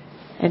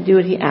and do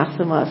what He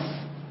asks of us,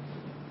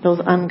 those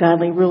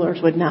ungodly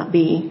rulers would not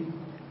be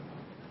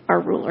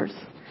our rulers.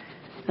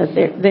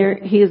 That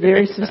He is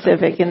very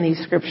specific in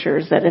these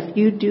scriptures that if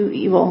you do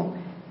evil,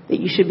 that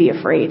you should be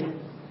afraid.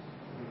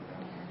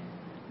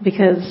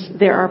 Because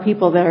there are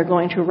people that are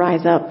going to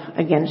rise up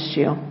against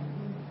you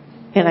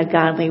in a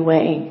godly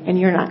way, and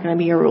you're not going to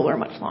be a ruler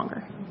much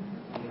longer.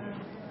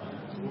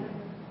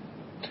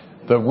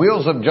 The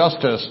wheels of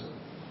justice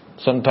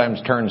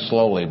sometimes turn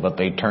slowly, but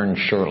they turn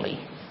surely.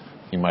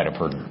 You might have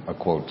heard a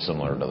quote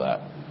similar to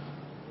that.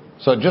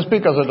 So just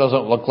because it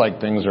doesn't look like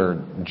things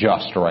are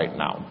just right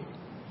now,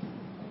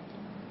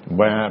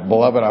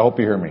 beloved, I hope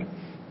you hear me.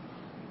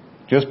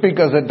 Just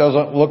because it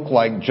doesn't look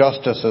like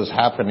justice is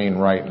happening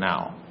right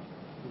now,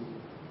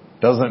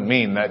 doesn't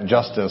mean that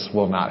justice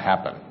will not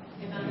happen.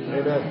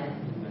 Amen.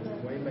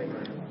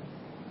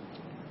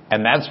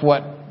 And that's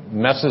what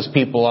messes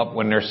people up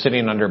when they're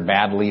sitting under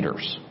bad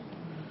leaders.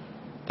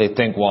 They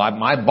think, well,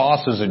 my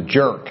boss is a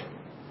jerk.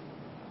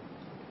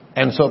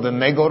 And so then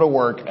they go to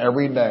work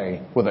every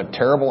day with a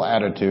terrible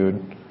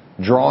attitude,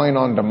 drawing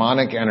on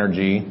demonic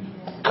energy,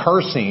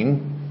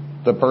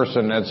 cursing the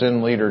person that's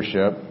in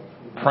leadership,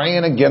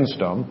 praying against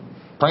them,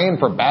 praying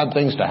for bad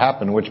things to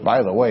happen, which,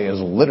 by the way, is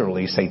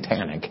literally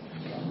satanic.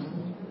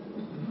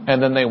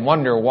 And then they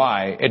wonder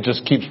why it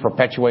just keeps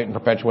perpetuating,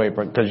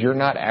 because you're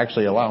not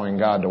actually allowing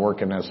God to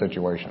work in that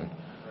situation.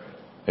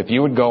 If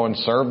you would go and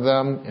serve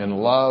them in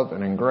love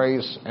and in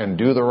grace and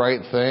do the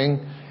right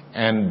thing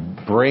and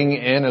bring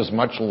in as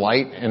much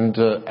light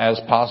into as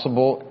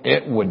possible,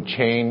 it would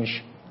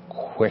change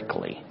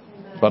quickly.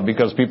 But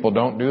because people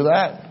don't do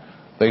that,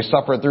 they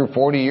suffer through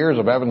 40 years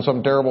of having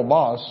some terrible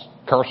boss,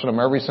 cursing them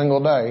every single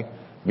day,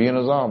 being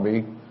a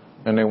zombie,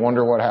 and they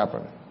wonder what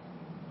happened.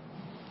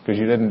 Because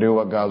you didn't do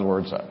what God's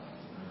Word said.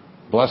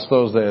 Bless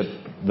those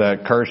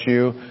that curse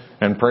you,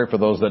 and pray for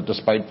those that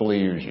despitefully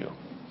use you.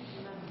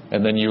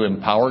 And then you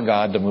empower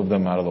God to move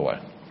them out of the way.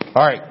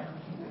 All right.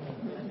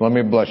 Let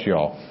me bless you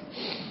all.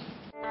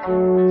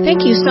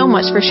 Thank you so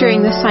much for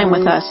sharing this time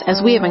with us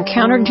as we have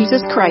encountered Jesus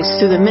Christ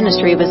through the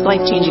ministry of His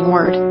life-changing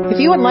Word. If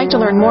you would like to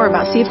learn more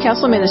about Steve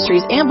Cassell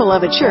Ministries and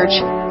Beloved Church,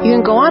 you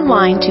can go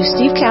online to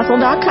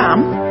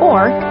stevecassell.com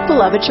or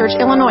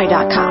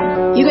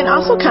belovedchurchillinois.com. You can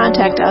also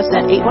contact us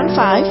at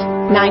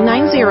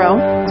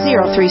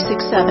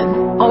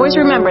 815-990-0367. Always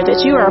remember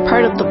that you are a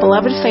part of the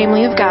beloved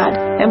family of God,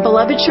 and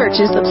Beloved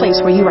Church is the place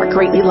where you are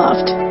greatly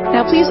loved.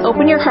 Now please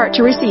open your heart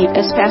to receive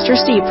as Pastor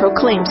Steve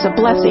proclaims the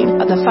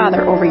blessing of the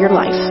Father over your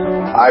life.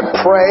 I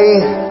pray,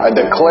 I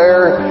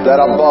declare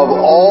that above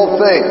all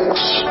things,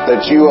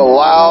 that you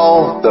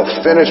allow the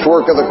finished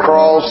work of the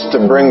cross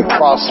to bring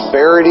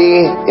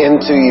prosperity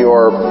into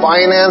your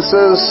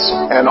finances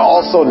and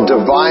also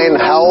divine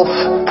health,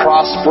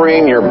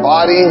 prospering your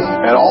body.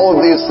 And all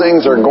of these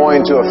things are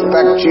going to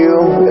affect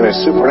you in a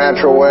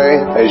supernatural way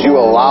as you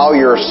allow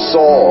your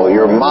soul,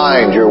 your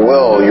mind, your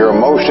will, your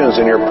emotions,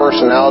 and your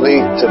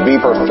personality to be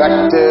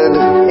perfected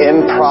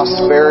in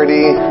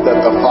prosperity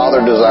that the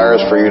Father desires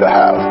for you to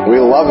have.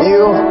 We love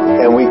you,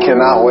 and we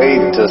cannot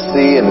wait to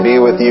see and be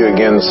with you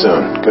again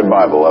soon.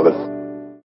 Goodbye, beloved.